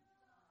opportunity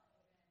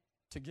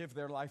to give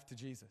their life to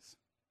Jesus.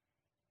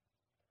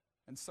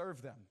 And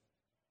serve them.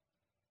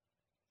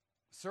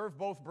 Serve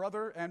both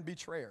brother and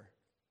betrayer,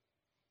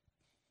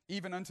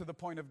 even unto the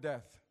point of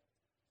death.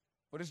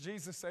 What does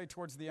Jesus say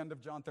towards the end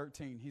of John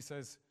 13? He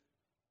says,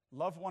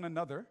 love one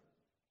another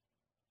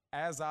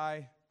as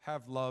I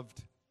have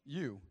loved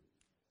you.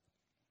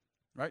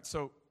 Right?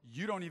 So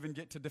you don't even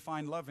get to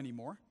define love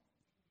anymore.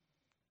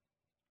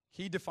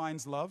 He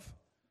defines love.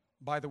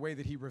 by the way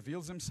that he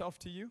reveals himself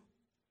to you,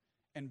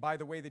 and by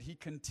the way that he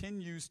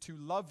continues to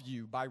love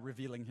you by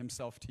revealing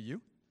himself to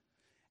you.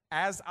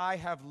 As I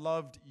have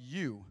loved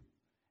you,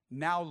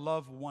 now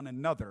love one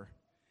another.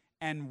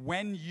 And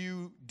when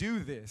you do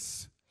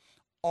this,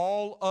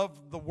 all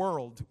of the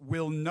world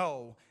will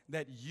know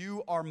that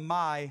you are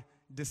my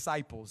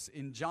disciples.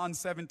 In John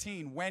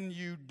 17, when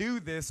you do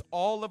this,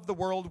 all of the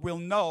world will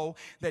know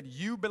that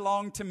you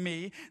belong to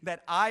me,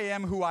 that I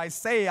am who I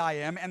say I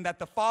am, and that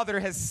the Father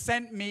has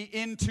sent me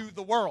into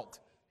the world.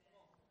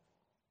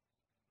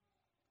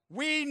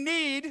 We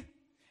need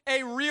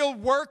a real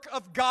work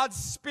of God's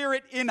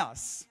Spirit in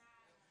us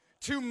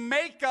to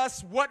make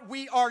us what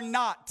we are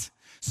not,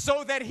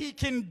 so that he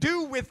can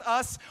do with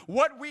us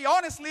what we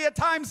honestly at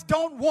times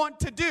don't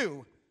want to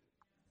do.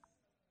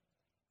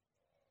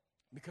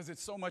 Because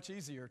it's so much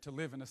easier to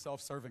live in a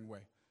self-serving way.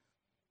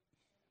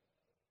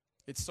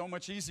 It's so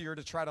much easier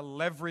to try to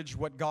leverage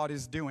what God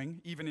is doing,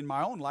 even in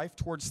my own life,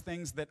 towards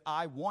things that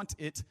I want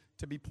it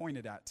to be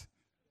pointed at.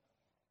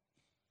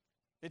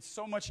 It's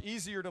so much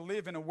easier to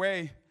live in a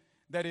way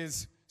that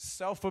is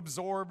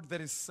self-absorbed,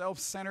 that is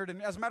self-centered.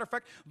 And as a matter of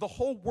fact, the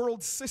whole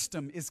world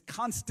system is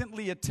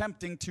constantly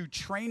attempting to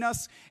train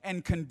us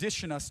and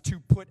condition us to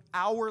put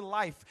our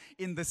life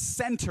in the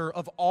center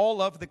of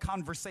all of the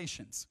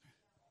conversations.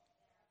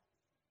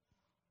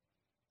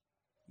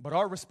 But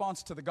our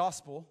response to the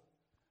gospel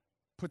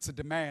puts a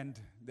demand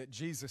that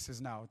Jesus is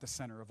now at the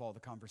center of all the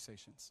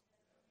conversations.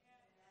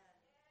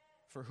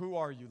 For who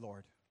are you,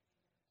 Lord?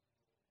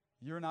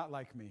 You're not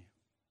like me.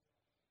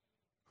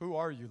 Who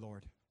are you,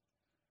 Lord?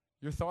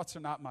 Your thoughts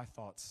are not my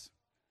thoughts.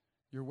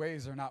 Your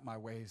ways are not my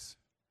ways.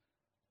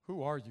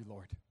 Who are you,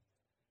 Lord?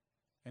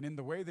 And in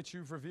the way that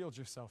you've revealed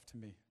yourself to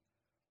me,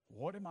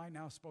 what am I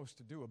now supposed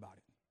to do about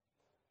it?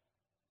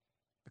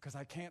 Because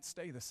I can't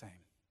stay the same.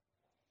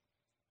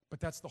 But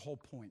that's the whole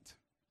point.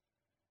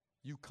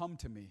 You come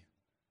to me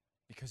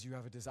because you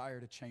have a desire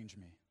to change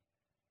me.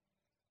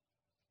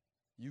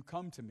 You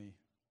come to me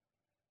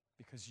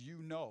because you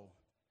know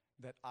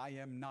that I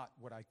am not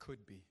what I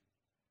could be.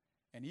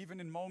 And even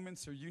in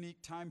moments or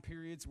unique time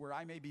periods where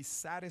I may be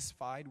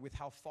satisfied with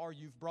how far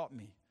you've brought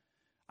me,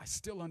 I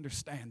still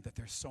understand that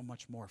there's so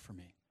much more for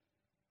me.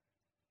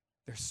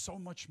 There's so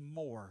much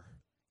more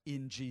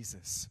in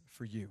Jesus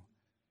for you.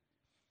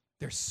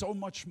 There's so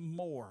much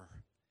more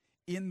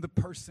in the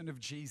person of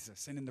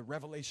Jesus and in the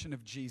revelation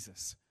of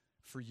Jesus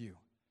for you.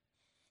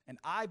 And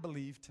I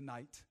believe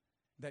tonight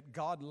that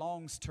God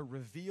longs to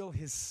reveal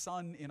his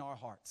Son in our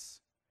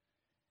hearts,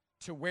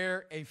 to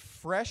where a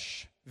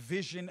fresh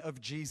vision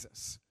of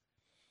Jesus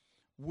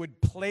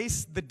would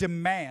place the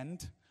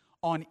demand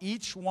on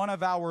each one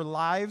of our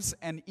lives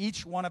and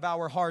each one of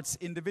our hearts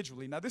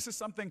individually. Now, this is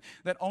something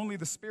that only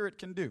the Spirit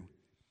can do.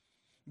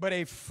 But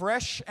a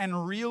fresh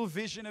and real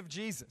vision of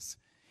Jesus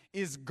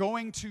is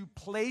going to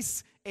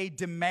place a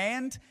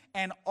demand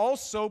and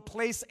also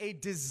place a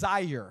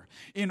desire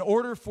in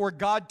order for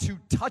God to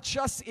touch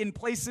us in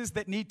places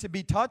that need to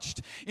be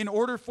touched, in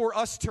order for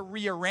us to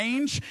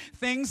rearrange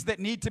things that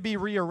need to be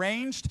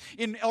rearranged,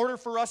 in order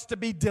for us to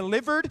be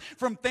delivered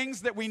from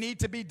things that we need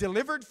to be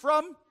delivered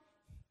from.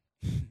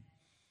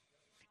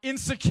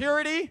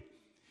 Insecurity,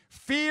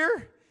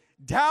 fear,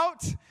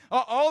 doubt,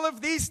 all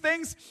of these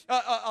things,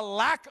 a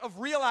lack of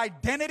real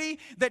identity,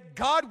 that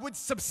God would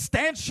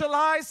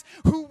substantialize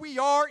who we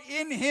are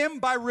in him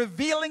by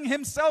revealing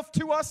himself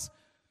to us.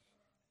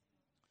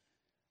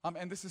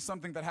 And this is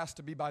something that has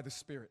to be by the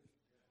Spirit,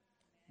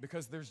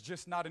 because there's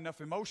just not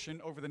enough emotion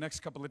over the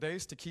next couple of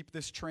days to keep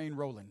this train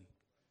rolling.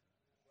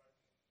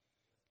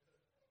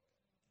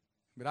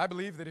 But I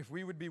believe that if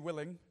we would be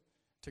willing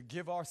to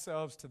give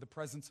ourselves to the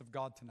presence of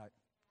God tonight,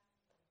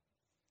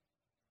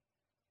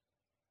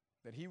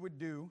 that he would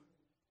do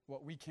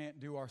what we can't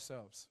do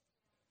ourselves.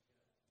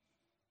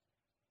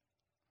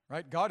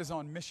 Right? God is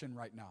on mission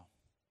right now.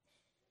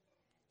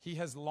 He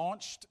has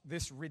launched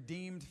this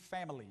redeemed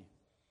family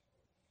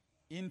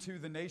into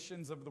the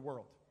nations of the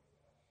world.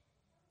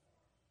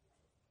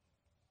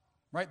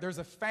 Right? There's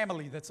a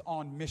family that's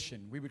on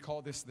mission. We would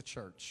call this the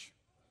church.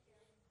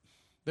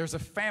 There's a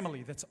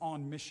family that's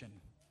on mission.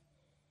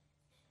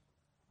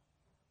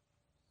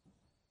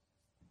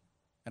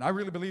 And I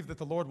really believe that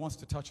the Lord wants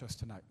to touch us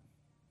tonight.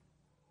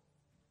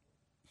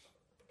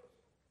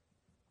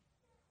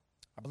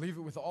 I believe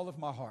it with all of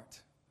my heart.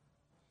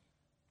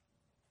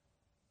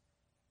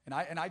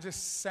 And I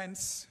just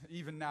sense,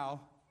 even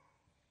now,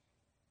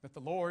 that the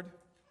Lord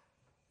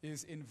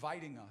is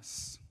inviting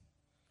us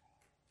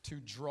to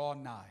draw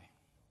nigh.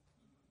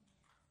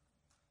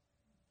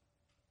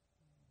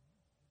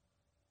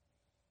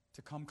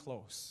 To come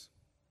close.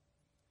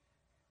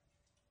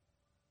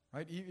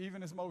 Right?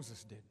 Even as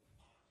Moses did.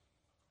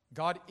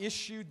 God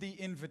issued the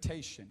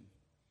invitation,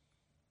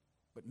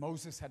 but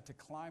Moses had to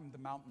climb the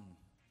mountain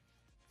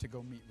to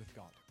go meet with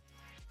God.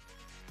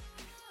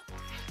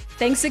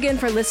 Thanks again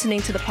for listening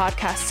to the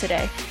podcast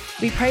today.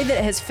 We pray that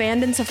it has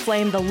fanned into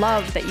flame the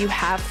love that you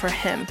have for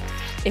him.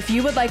 If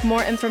you would like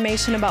more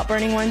information about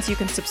Burning Ones, you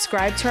can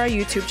subscribe to our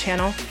YouTube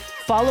channel,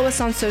 follow us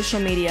on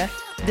social media,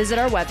 Visit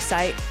our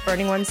website,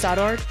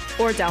 burningones.org,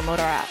 or download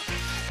our app.